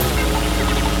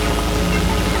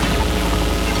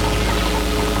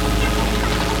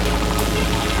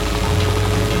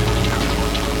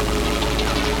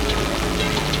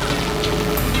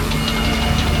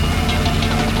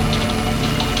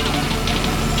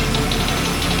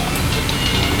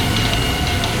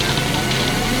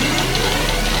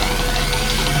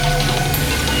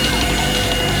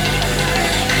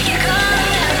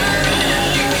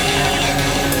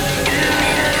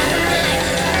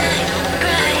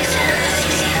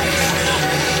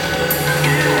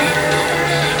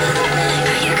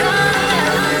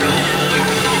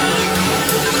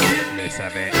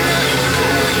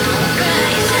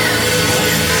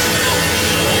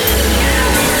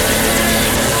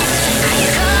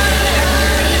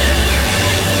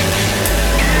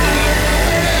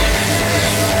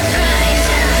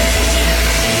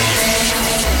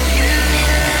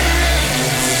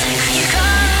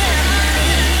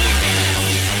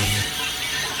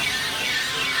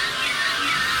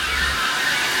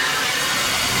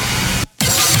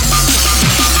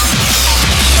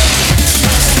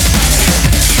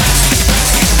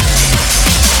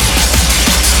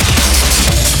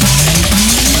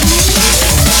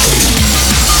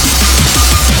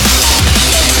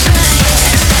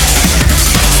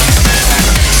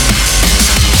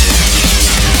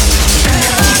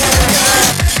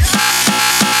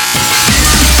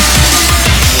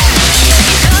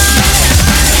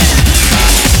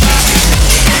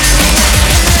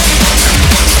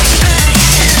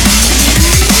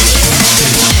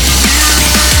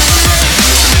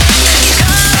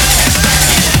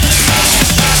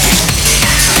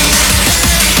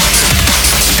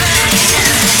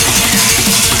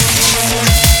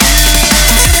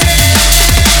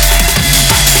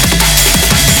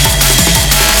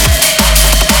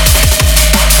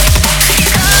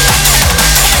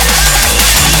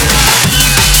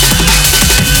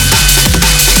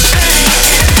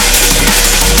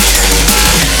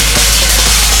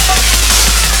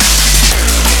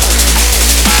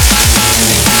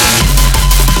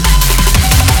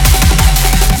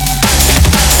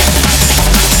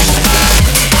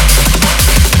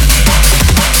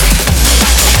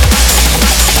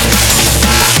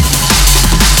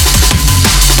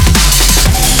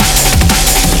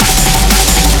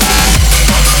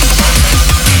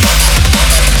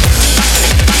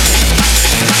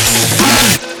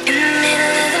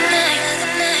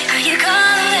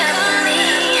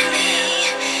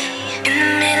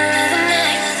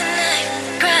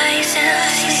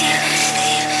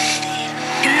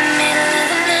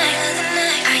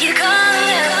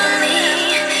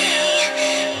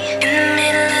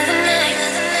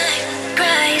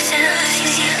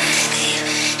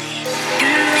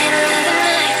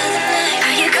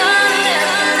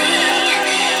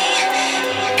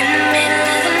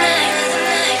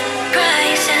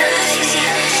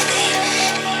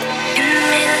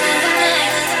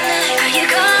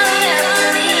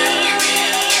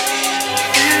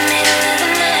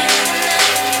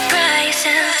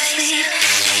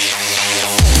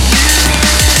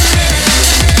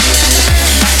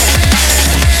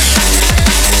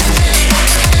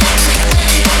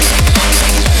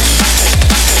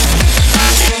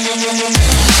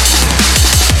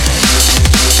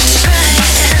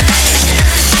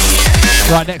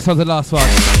 Right, next one's the last one.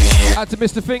 Out to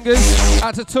Mr. Fingers,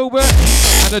 out to Talbot,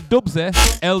 and the dubs there,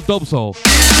 El Dobsol.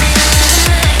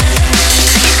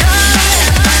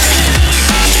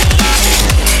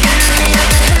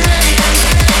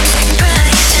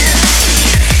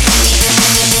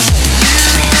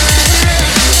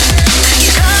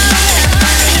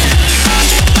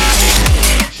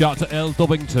 Shout out to El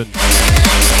Dobbington.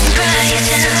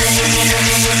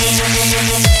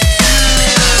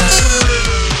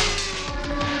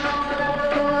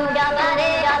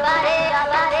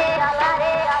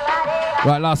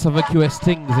 Right, last of the QS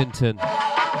Tingsington.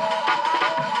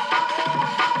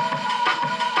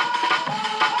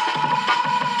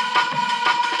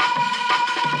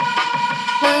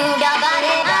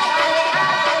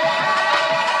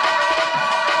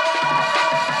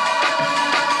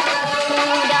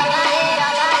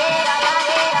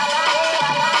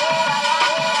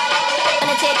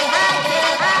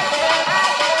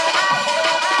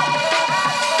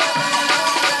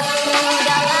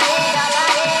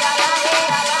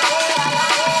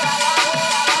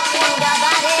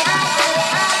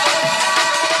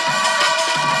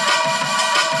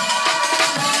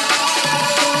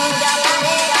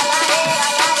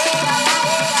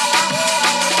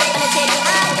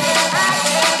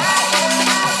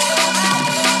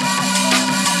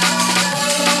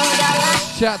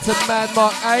 Shout out to Mad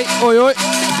Mark 8. Oi, oi.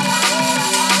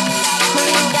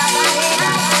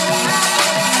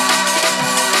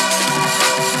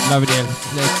 Loving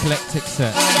the eclectic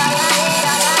set.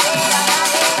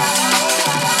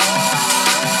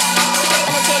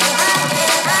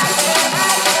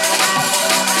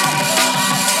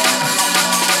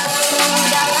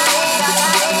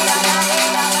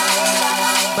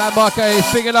 Mad Mark 8 is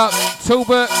picking up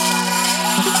Talbot,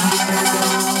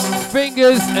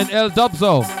 Fingers and El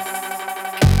Dobsol.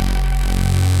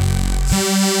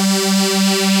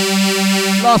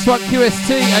 Last one,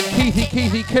 QST and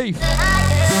Keithy Keith.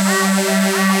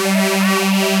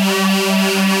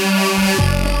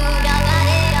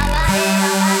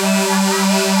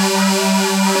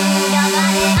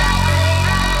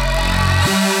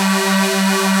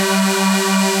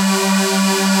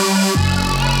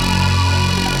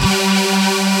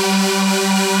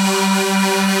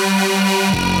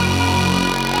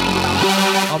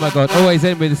 Oh my god, always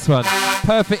end with this one.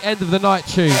 Perfect end of the night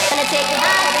tune.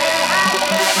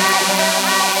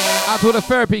 Out to all the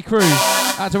therapy crew.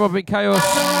 Out to Robin Chaos,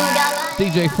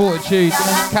 DJ Fortitude.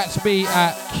 Catch me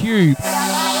at Cube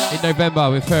in November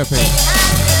with therapy.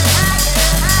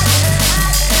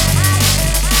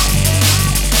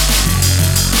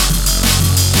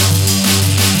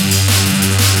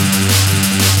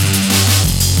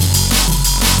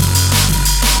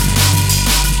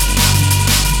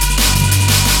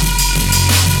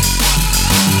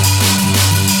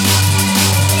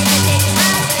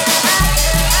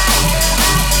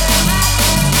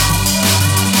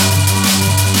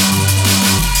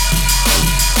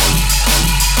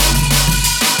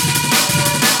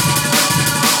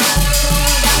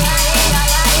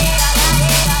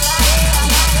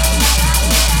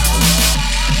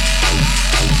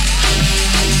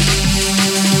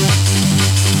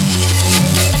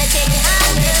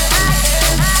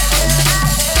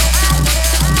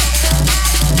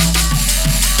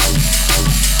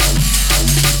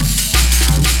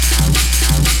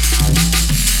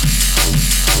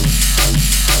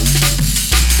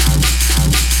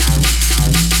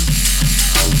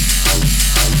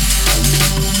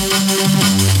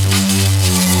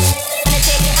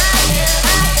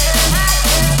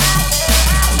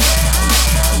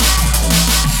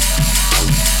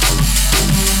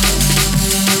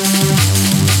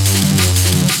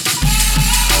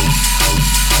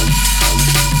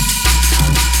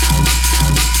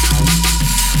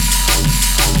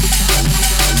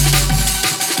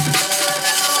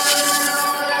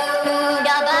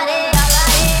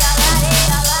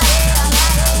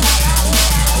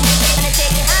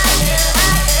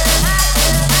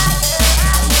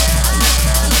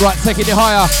 Right, taking it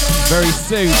higher very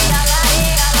soon.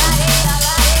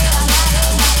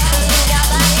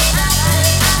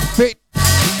 Fit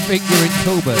Finger in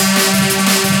Talbot.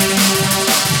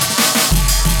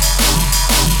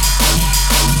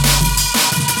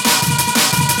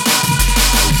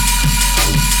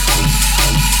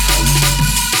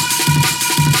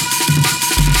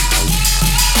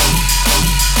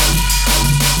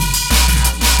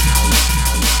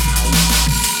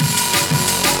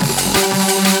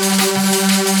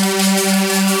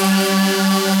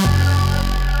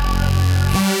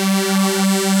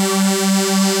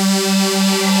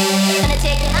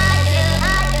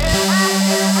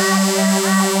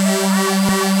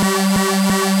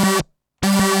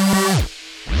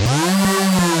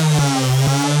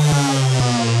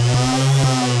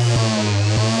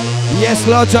 yes,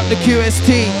 large up the QST.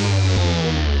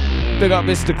 Big up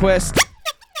Mr. Quest.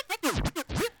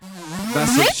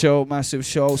 Massive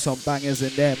show, some bangers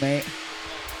in there, mate.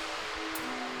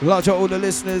 Large up all the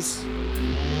listeners,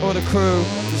 all the crew.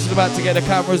 This is about to get the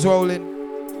cameras rolling.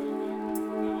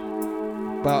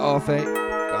 About 8:30.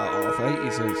 About 8:30,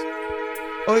 he says.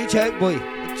 Oh, you check, boy.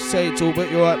 Say it all, but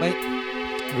you alright, mate?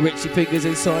 Richie fingers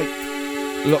inside.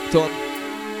 Locked on.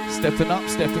 Stepping up,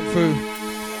 stepping through.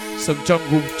 Some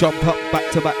jungle jump up,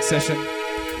 back-to-back session.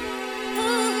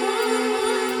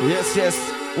 Yes, yes.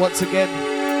 Once again,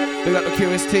 big up the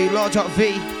QST. Large up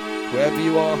V, wherever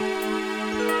you are.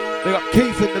 Big up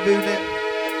Keith in the building.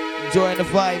 Enjoying the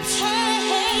vibes.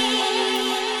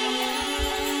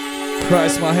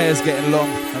 Christ, my hair's getting long.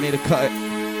 I need to cut it.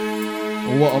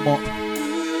 Or what I'm up.